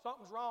wrong.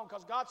 Something's wrong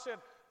because God said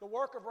the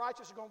work of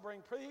righteousness is going to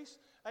bring peace.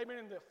 Amen.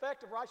 And the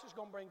effect of righteousness is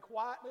going to bring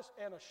quietness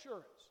and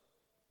assurance.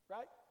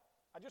 Right?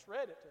 I just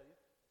read it to you.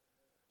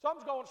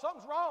 Something's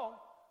wrong.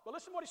 But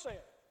listen to what He said.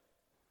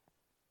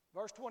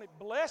 Verse 20.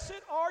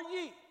 Blessed are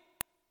ye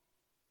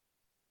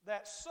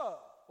that sow.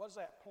 What is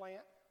that?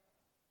 Plant.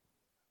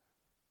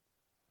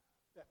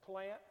 That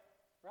plant.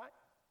 Right?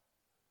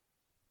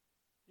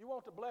 You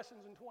want the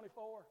blessings in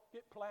 24?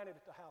 Get planted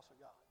at the house of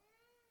God.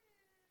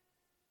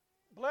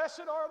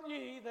 Blessed are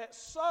ye that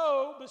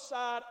sow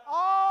beside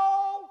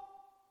all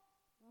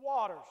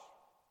waters.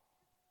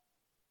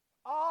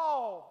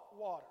 All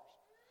waters.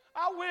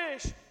 I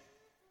wish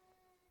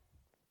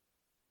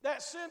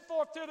that send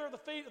forth thither the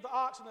feet of the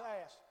ox and the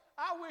ass.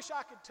 I wish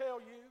I could tell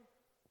you,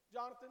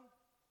 Jonathan,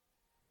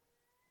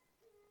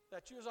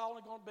 that you was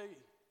only going to be,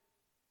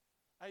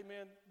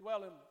 amen,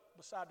 dwelling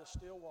beside the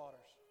still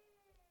waters.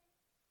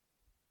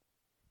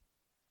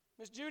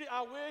 Miss Judy,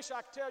 I wish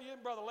I could tell you,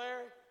 and Brother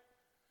Larry,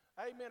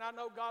 amen, I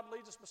know God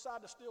leads us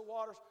beside the still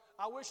waters.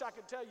 I wish I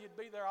could tell you you'd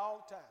be there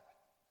all the time.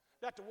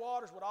 That the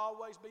waters would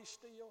always be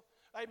still.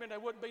 Amen, there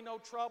wouldn't be no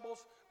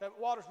troubles. That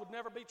waters would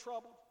never be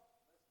troubled.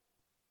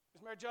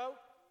 Miss Mary Jo,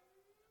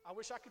 I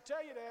wish I could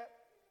tell you that.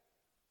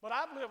 But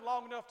I've lived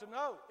long enough to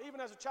know, even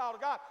as a child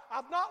of God,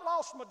 I've not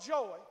lost my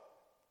joy.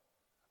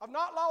 I've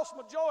not lost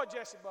my joy,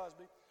 Jesse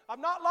Busby. I've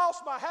not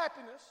lost my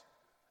happiness.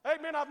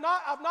 Amen, I've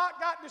not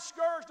got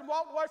discouraged and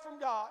walked away from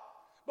God.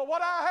 But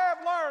what I have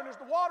learned is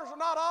the waters are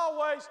not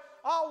always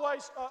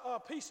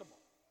peaceable,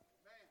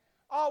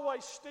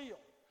 always still.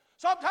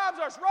 Sometimes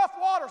there's rough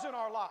waters in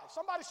our life.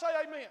 Somebody say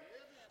amen.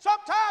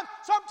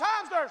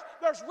 Sometimes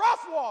there's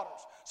rough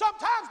waters.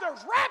 Sometimes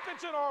there's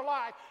rapids in our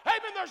life.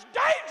 Amen. There's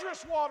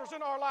dangerous waters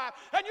in our life.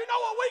 And you know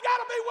what we got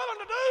to be willing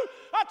to do?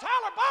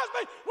 Tyler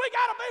Busby, we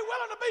got to be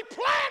willing to be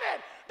planted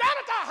down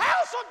at the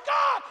house of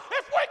God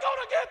if we're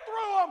going to get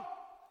through them.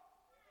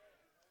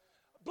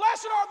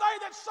 Blessed are they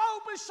that sow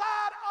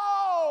beside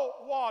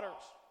all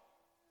waters.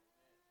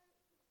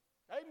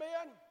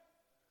 Amen.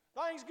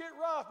 Things get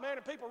rough, man,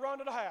 and people run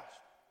to the house.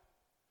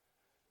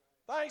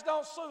 Things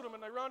don't suit them,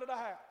 and they run to the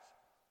house.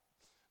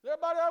 Is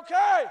everybody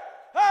okay?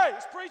 Hey,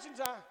 it's preaching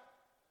time.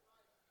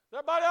 Is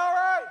everybody all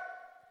right?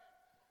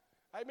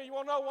 Amen. You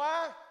want to know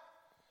why?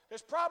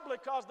 It's probably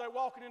because they're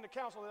walking in the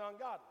counsel of the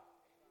ungodly.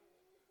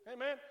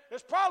 Amen.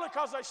 It's probably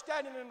because they're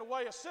standing in the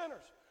way of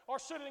sinners or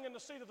sitting in the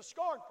seat of the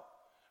scornful.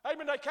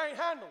 Amen. They can't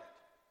handle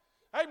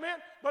it. Amen.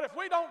 But if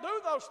we don't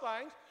do those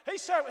things, he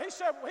said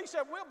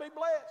we'll be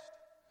blessed.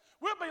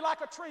 We'll be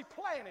like a tree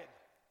planted.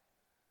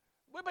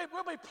 We'll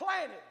be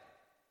planted.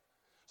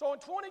 So in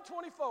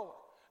 2024,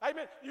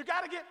 amen, you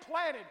got to get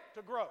planted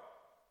to grow.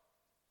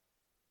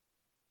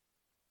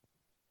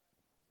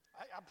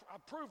 I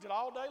proved it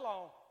all day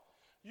long.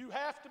 You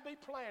have to be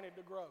planted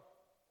to grow.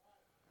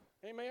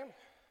 Amen.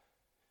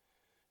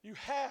 You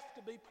have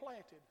to be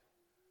planted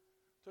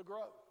to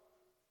grow.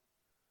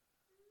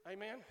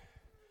 Amen.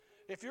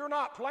 If you're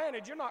not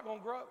planted, you're not going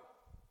to grow.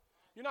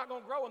 You're not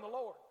going to grow in the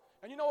Lord.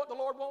 And you know what the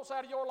Lord wants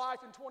out of your life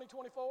in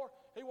 2024?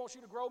 He wants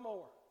you to grow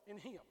more in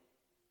Him.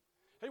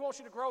 He wants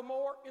you to grow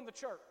more in the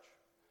church.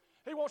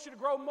 He wants you to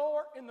grow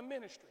more in the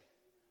ministry.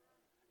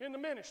 In the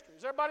ministry.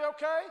 Is everybody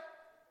okay?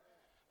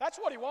 That's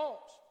what He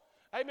wants.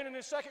 Amen. In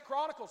His 2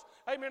 Chronicles,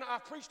 amen,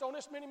 I've preached on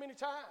this many, many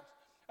times.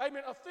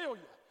 Amen.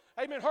 Ophelia.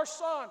 Amen. Her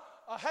son,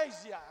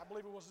 Ahaziah, I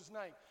believe it was his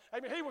name.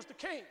 Amen. He was the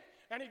king.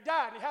 And he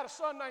died. And he had a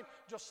son named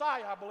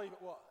Josiah, I believe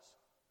it was.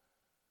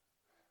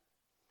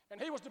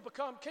 And he was to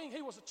become king.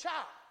 He was a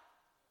child.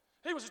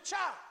 He was a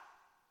child.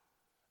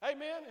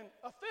 Amen. And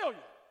Ophelia,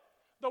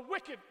 the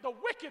wicked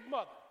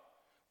mother,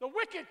 the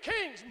wicked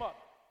king's mother.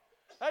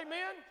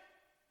 Amen.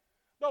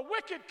 The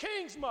wicked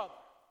king's mother.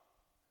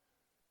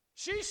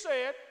 She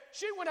said,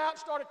 she went out and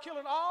started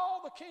killing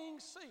all the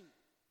king's seed.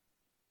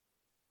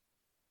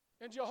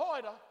 And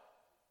Jehoiada,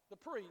 the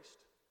priest,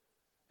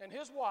 and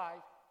his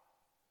wife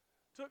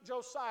took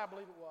Josiah, I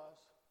believe it was.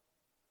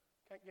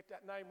 Can't get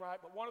that name right,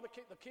 but one of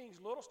the king's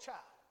little child.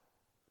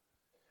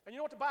 And you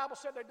know what the Bible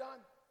said they done?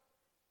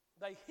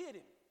 They hid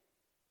him.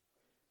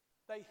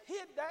 They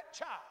hid that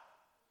child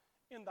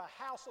in the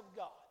house of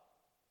God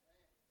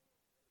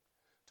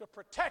to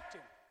protect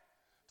him,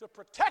 to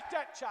protect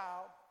that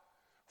child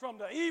from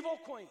the evil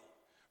queen,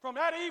 from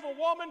that evil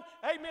woman,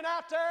 amen,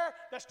 out there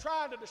that's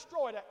trying to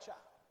destroy that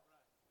child.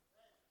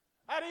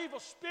 That evil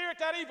spirit,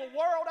 that evil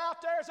world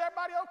out there. Is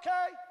everybody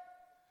okay?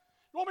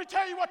 You want me to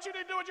tell you what you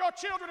need to do with your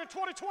children in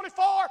 2024?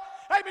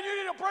 Amen, you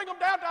need to bring them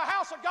down to the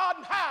house of God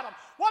and hide them.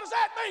 What does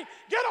that mean?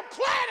 Get them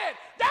planted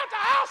down to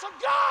the house of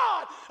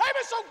God.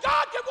 Amen, so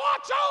God can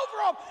watch over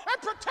them and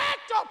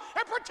protect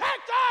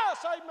us.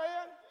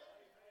 Amen.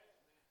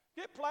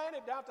 Get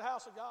planted down to the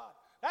house of God.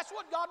 That's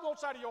what God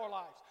wants out of your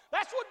lives.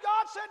 That's what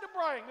God said to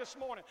bring this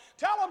morning.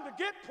 Tell them to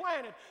get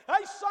planted.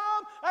 Hey,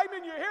 some,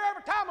 amen, you're here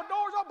every time the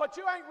door's open, but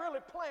you ain't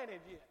really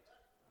planted yet.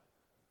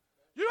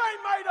 You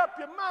ain't made up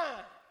your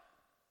mind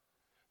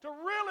to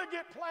really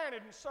get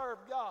planted and serve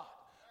God,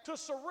 to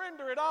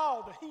surrender it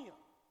all to Him.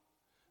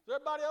 Is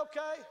everybody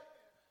okay?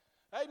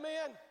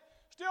 Amen.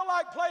 Still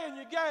like playing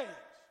your games.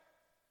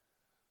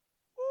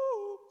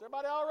 Woo. Is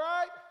everybody all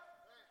right?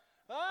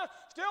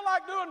 Still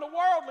like doing the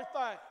worldly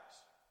things.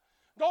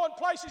 Going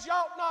places you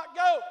ought not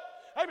go.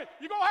 Amen.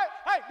 You're going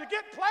to have, to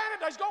get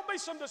planted, there's going to be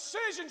some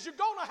decisions you're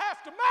going to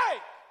have to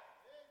make.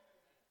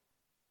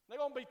 They're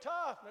going to be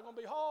tough. They're going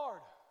to be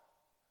hard.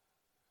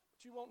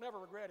 But you won't never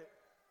regret it.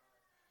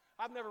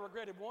 I've never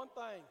regretted one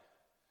thing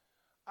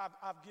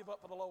I've give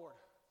up for the Lord.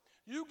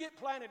 You get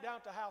planted down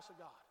at the house of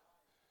God.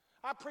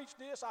 I preached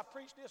this, I've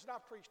preached this, and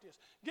I've preached this.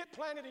 Get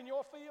planted in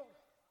your field.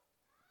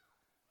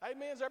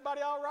 Amen. Is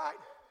everybody all right?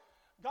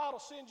 God will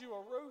send you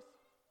a Ruth,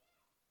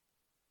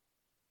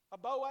 a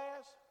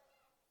Boaz,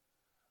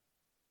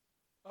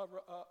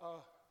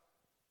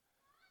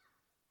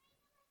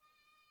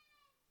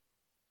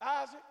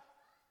 Isaac.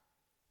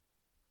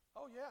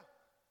 Oh, yeah.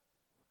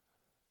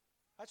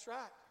 That's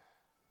right.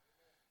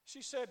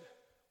 She said,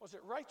 was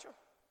it Rachel?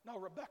 No,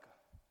 Rebecca.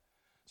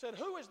 Said,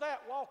 who is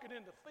that walking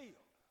in the field?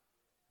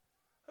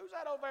 Who's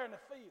that over there in the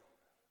field?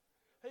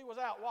 He was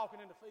out walking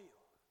in the field.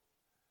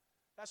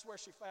 That's where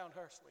she found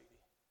her, sweetie.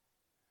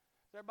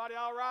 Is everybody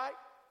all right?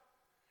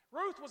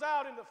 Ruth was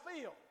out in the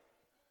field.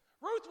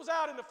 Ruth was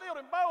out in the field,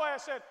 and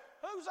Boaz said,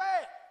 who's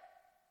that?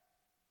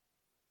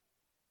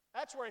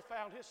 That's where he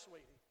found his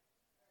sweetie.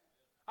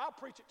 I'll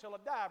preach it till I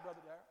die, Brother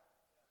Darrell.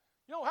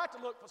 You don't have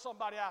to look for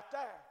somebody out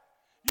there.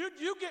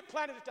 You get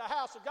planted at the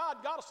house of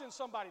God, God will send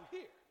somebody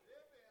here.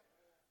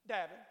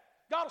 Davin,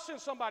 God will send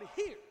somebody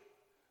here.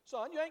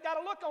 Son, you ain't got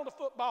to look on the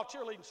football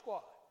cheerleading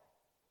squad.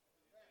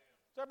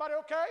 Is everybody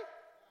okay?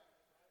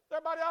 Is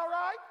everybody all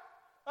right?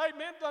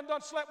 Amen.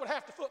 Done slept with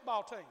half the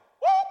football team.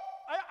 Whoop!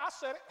 I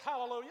said it.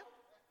 Hallelujah.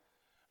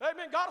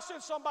 Amen. God will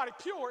send somebody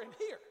pure in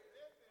here.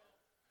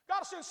 God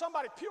will send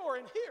somebody pure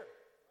in here.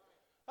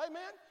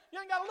 Amen. You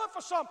ain't got to look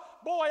for some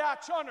boy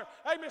out yonder.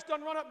 Amen. It's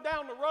done run up and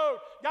down the road,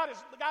 got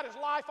his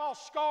life all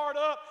scarred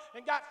up,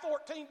 and got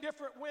 14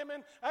 different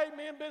women.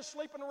 Amen. Been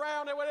sleeping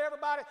around there with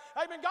everybody.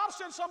 Amen. God will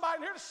send somebody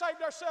in here to save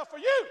themselves for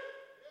you.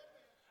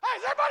 Hey,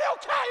 is everybody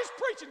okay? It's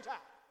preaching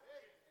time.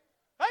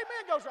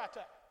 Amen. Goes right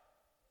there.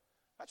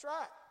 That's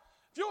right.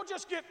 If you'll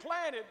just get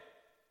planted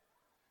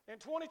in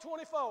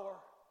 2024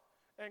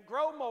 and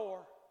grow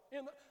more,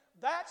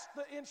 that's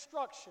the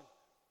instruction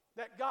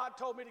that God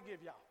told me to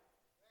give y'all.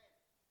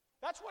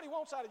 That's what He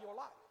wants out of your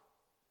life.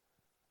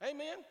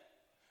 Amen?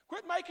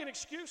 Quit making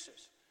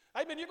excuses.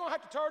 Amen. You're going to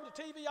have to turn the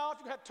TV off.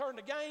 You're going to have to turn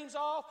the games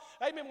off.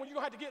 Amen. When you're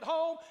going to have to get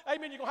home,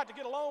 amen, you're going to have to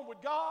get alone with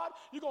God.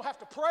 You're going to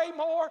have to pray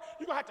more.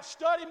 You're going to have to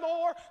study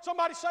more.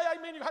 Somebody say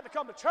amen. You're going to have to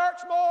come to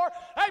church more.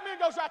 Amen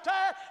goes right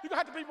there. You're going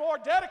to have to be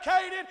more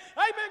dedicated.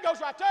 Amen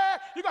goes right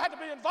there. You're going to have to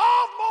be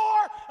involved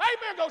more.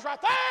 Amen goes right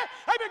there.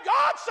 Amen.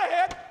 God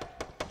said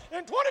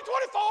in 2024,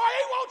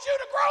 He wants you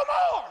to grow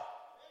more.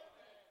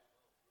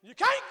 You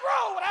can't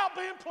grow without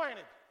being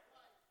planted.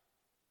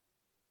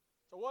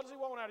 So what does He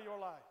want out of your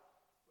life?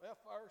 Well,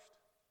 first,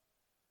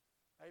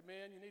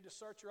 amen, you need to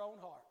search your own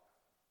heart.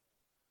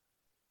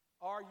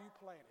 Are you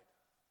planted?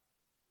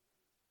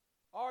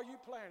 Are you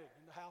planted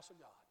in the house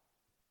of God?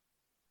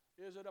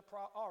 Is it a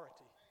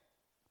priority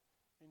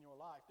in your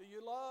life? Do you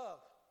love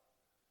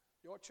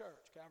your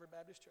church, Calvary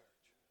Baptist Church?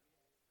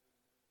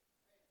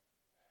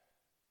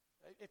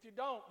 If you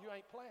don't, you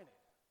ain't planted.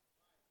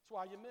 That's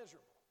why you're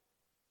miserable.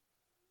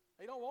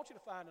 He don't want you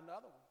to find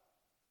another one.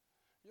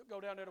 You'll go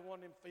down there to one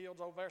of them fields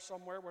over there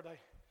somewhere where they,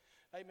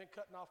 amen,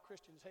 cutting off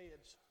Christians'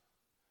 heads.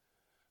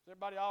 Is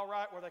everybody all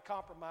right where they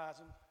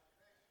compromising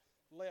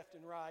left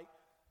and right?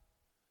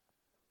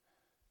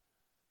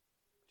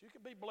 But you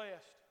can be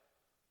blessed.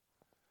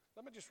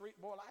 Let me just read,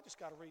 boy, I just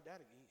got to read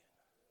that again.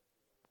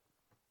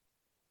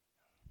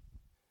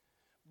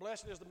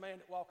 Blessed is the man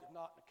that walketh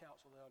not in the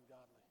counsel of the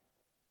ungodly,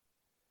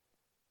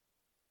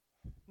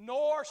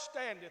 nor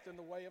standeth in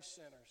the way of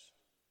sinners,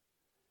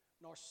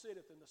 nor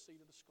sitteth in the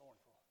seat of the scornful.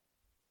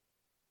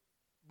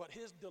 But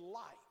his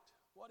delight,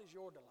 what is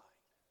your delight?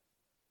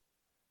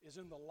 Is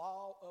in the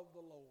law of the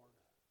Lord.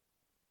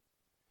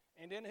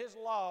 And in his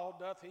law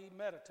doth he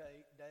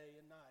meditate day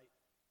and night.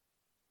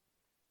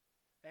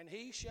 And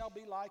he shall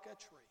be like a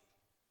tree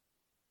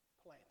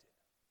planted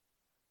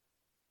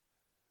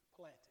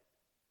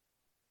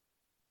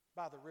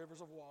by the rivers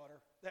of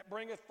water, that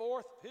bringeth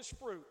forth his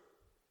fruit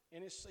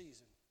in his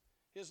season.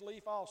 His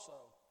leaf also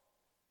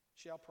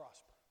shall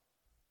prosper.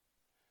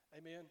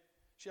 Amen.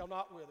 Shall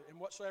not wither, and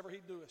whatsoever he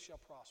doeth shall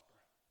prosper.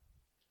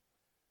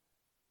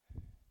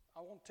 I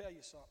want to tell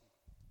you something.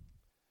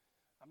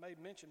 I made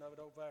mention of it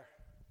over there.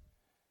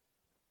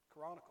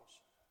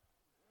 Chronicles.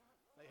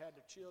 They had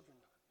their children,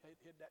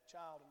 hid that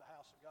child in the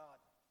house of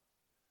God.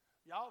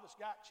 Y'all that's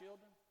got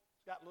children,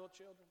 got little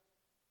children,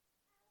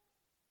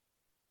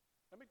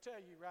 let me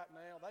tell you right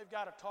now, they've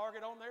got a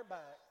target on their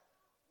back.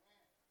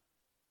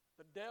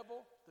 The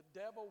devil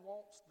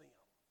wants them.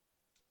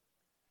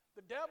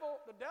 The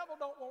devil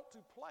don't want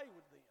to play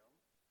with them.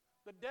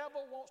 The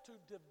devil wants to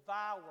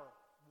devour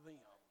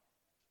them.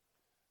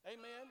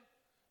 Amen?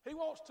 He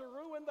wants to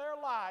ruin their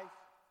life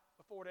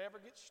before it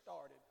ever gets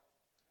started.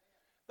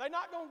 They're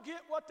not going to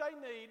get what they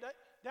need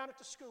down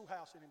at the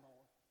schoolhouse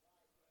anymore.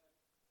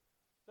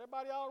 Is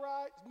everybody all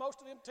right?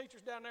 Most of them teachers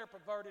down there are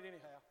perverted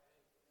anyhow.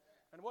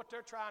 And what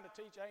they're trying to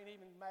teach ain't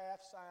even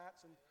math,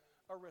 science, and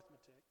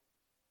arithmetic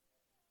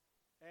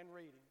and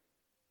reading.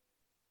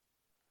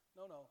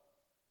 No.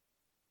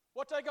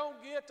 What they going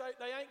to get,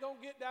 they ain't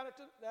going to get down at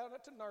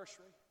the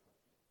nursery.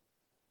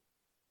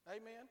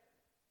 Amen?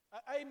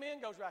 Amen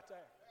goes right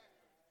there.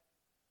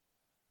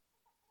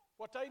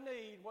 What they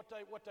need, what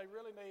they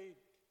really need,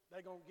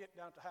 they're going to get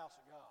down at the house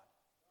of God.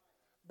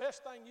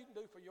 Best thing you can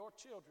do for your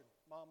children,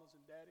 mamas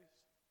and daddies,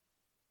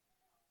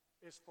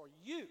 is for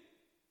you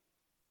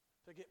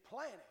to get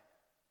planted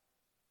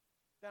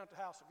down at the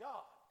house of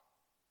God.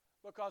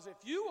 Because if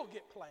you will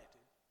get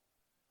planted,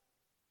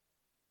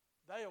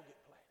 they'll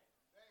get planted.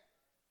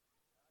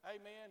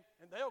 Amen.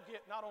 And they'll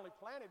get not only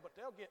planted, but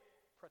they'll get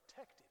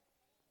protected.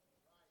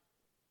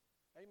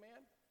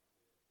 Amen.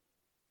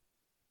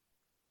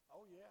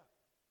 Oh, yeah.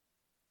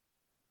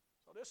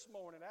 So this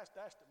morning, that's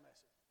the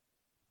message.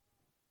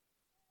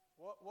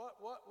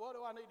 What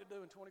do I need to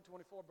do in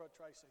 2024, Brother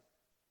Tracy?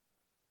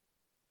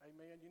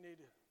 Amen. You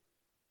need to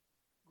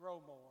grow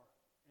more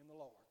in the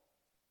Lord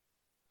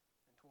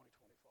in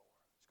 2024.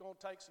 It's going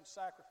to take some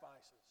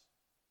sacrifices.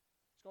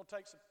 It's going to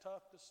take some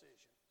tough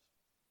decisions.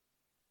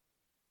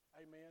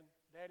 Amen.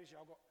 Daddies,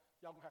 y'all going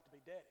to have to be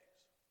daddies.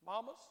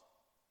 Mamas,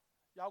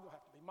 y'all going to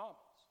have to be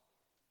mamas.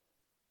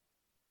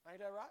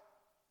 Ain't that right?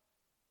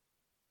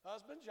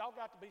 Husbands, y'all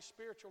got to be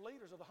spiritual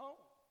leaders of the home.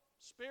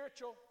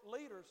 Spiritual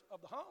leaders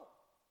of the home.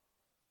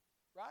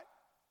 Right?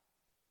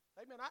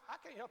 Amen. I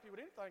can't help you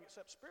with anything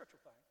except spiritual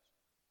things.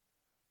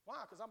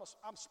 Why? Because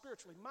I'm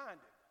spiritually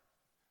minded.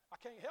 I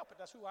can't help it.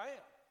 That's who I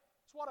am.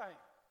 It's what I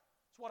am.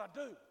 It's what I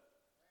do.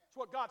 It's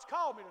what God's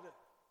called me to do.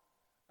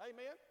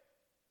 Amen.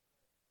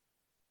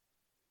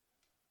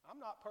 I'm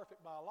not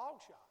perfect by a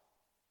long shot.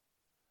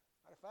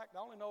 Matter of fact,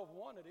 I only know of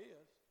one that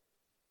is.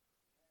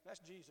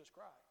 That's Jesus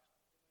Christ.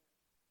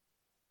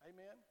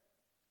 Amen.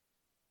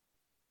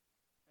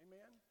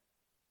 Amen.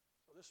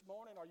 So this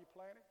morning, are you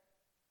planted?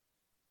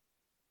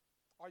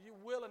 Are you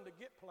willing to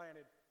get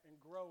planted and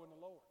grow in the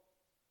Lord?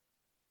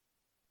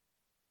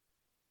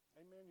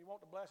 Amen. You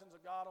want the blessings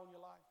of God on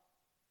your life?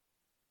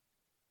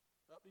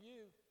 It's up to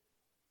you.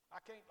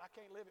 I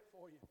can't live it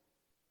for you.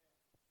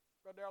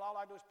 Brother Darrell, all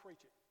I do is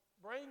preach it.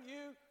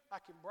 I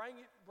can bring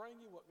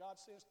you what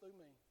God sends through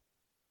me.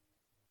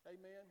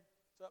 Amen.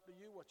 It's up to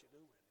you what you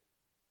do with it.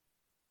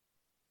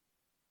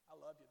 I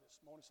love you this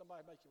morning.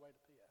 Somebody make your way to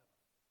the piano.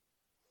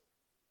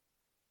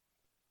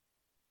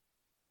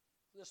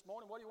 This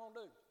morning, what do you want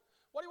to do?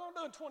 What do you want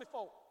to do in 24?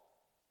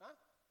 Huh?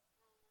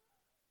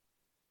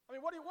 I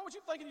mean, what was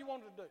you thinking you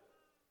wanted to do?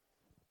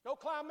 Go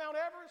climb Mount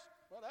Everest?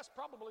 Well, that's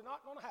probably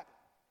not going to happen.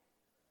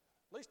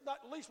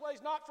 At least ways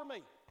not for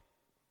me.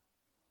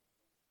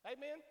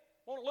 Amen?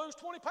 Want to lose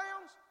 20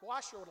 pounds? Well,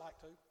 I sure would like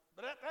to.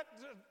 But that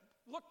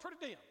looked pretty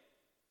dim.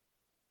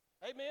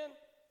 Amen?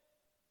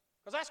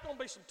 Because that's going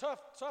to be some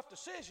tough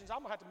decisions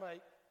I'm going to have to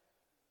make.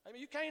 I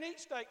mean, you can't eat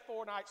steak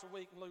 4 nights a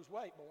week and lose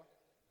weight, boy.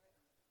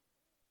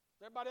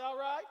 Is everybody all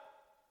right?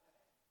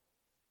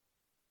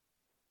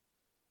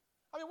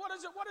 I mean, what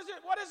is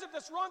it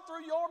that's run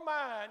through your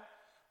mind?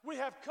 We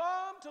have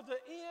come to the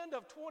end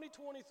of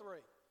 2023.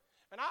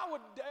 And I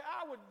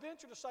would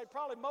venture to say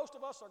probably most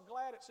of us are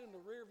glad it's in the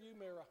rearview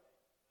mirror.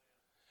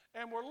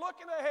 And we're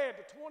looking ahead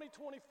to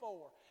 2024.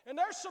 And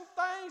there's some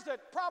things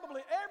that probably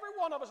every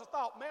one of us has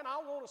thought, man,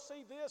 I want to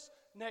see this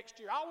next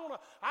year.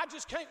 I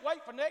just can't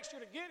wait for next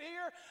year to get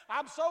here.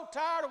 I'm so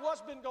tired of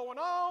what's been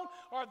going on,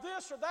 or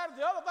this or that or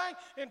the other thing.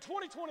 In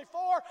 2024,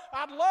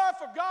 I'd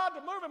love for God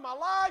to move in my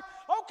life.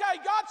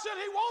 Okay, God said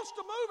He wants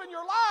to move in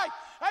your life.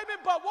 Amen.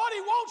 But what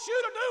He wants you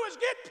to do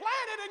is get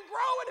planted and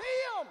grow in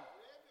Him.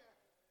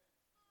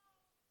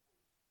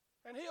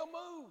 And He'll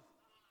move.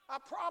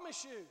 I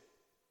promise you.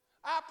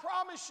 I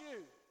promise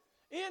you.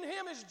 In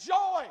Him is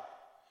joy.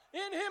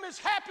 In Him is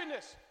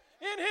happiness.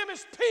 In Him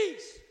is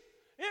peace.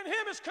 In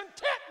Him is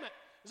contentment.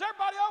 Is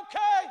everybody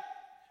okay?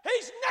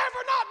 He's never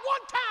not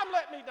one time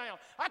let me down.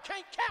 I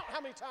can't count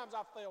how many times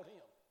I've failed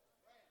Him.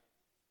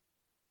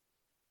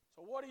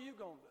 So what are you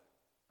going to do?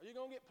 Are you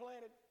going to get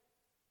planted?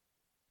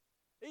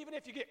 Even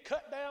if you get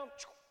cut down,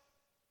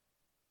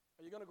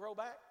 are you going to grow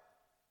back?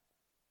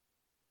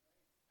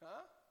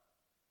 Huh?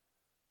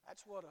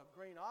 That's what a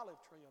green olive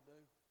tree will do.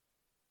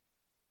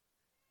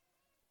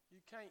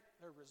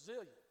 They're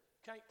resilient.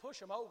 You can't push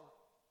them over.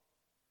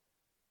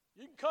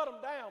 You can cut them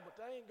down, but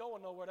they ain't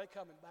going nowhere. They're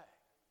coming back.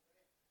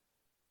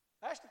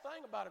 That's the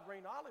thing about a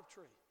green olive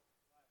tree.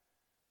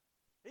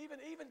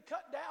 Even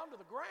cut down to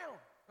the ground,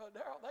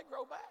 they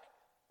grow back.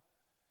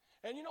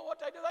 And you know what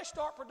they do? They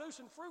start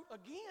producing fruit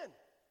again.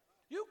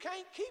 You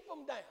can't keep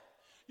them down.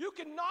 You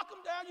can knock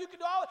them down, you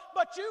can do all that,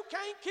 but you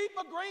can't keep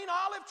a green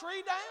olive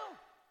tree down.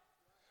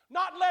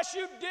 Not unless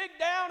you dig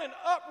down and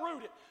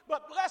uproot it.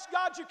 But bless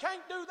God, you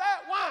can't do that.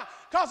 Why?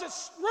 Because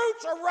its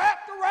roots are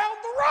wrapped around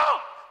the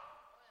rock.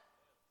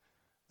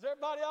 Is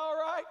everybody all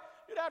right?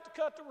 You'd have to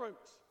cut the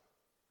roots.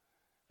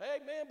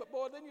 Amen. But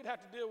boy, then you'd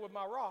have to deal with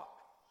my rock.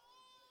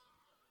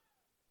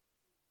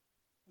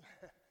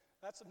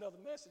 That's another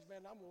message,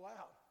 man. I'm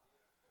loud.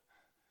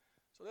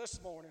 So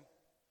this morning,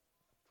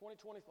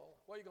 2024,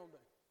 what are you going to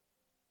do?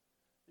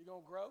 You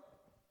going to grow?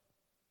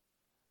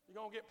 You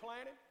going to get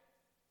planted?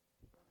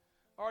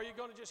 Or are you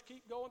going to just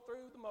keep going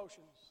through the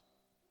motions?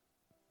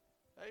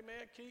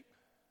 Amen. Keep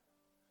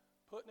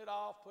putting it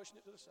off, pushing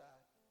it to the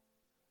side.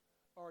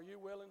 Or are you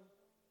willing?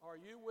 Are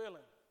you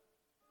willing?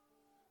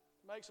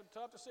 Make some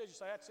tough decisions.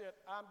 Say, that's it.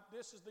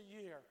 This is the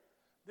year.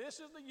 This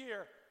is the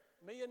year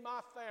me and my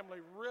family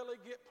really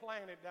get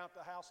planted down at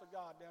the house of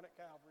God down at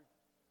Calvary.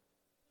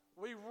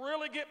 We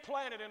really get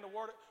planted in the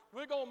Word.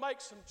 We're going to make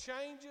some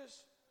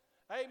changes,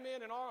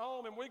 amen, in our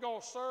home, and we're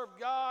going to serve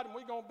God, and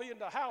we're going to be in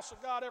the house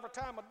of God every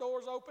time a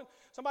door's open.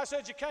 Somebody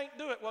says you can't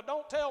do it. Well,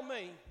 don't tell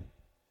me.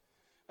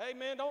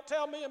 Amen. Don't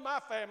tell me and my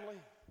family.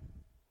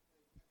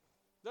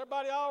 Is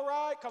everybody all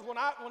right? Because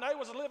when they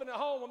was living at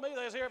home with me,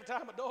 they was here every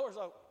time a door's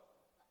open.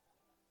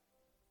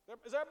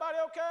 Is everybody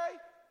okay?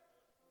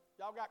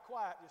 Y'all got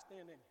quiet just then,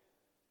 didn't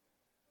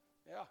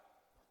you? Yeah.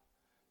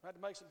 I had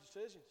to make some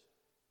decisions.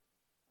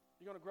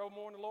 You going to grow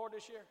more in the Lord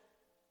this year?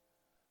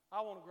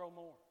 I want to grow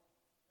more.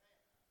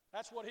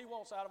 That's what He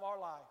wants out of our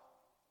life.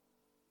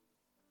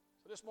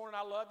 So this morning,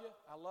 I love you.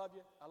 I love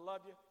you. I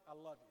love you. I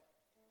love you.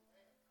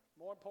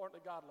 More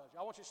importantly, God loves you.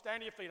 I want you to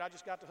stand to your feet. I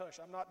just got to hush.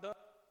 I'm not done.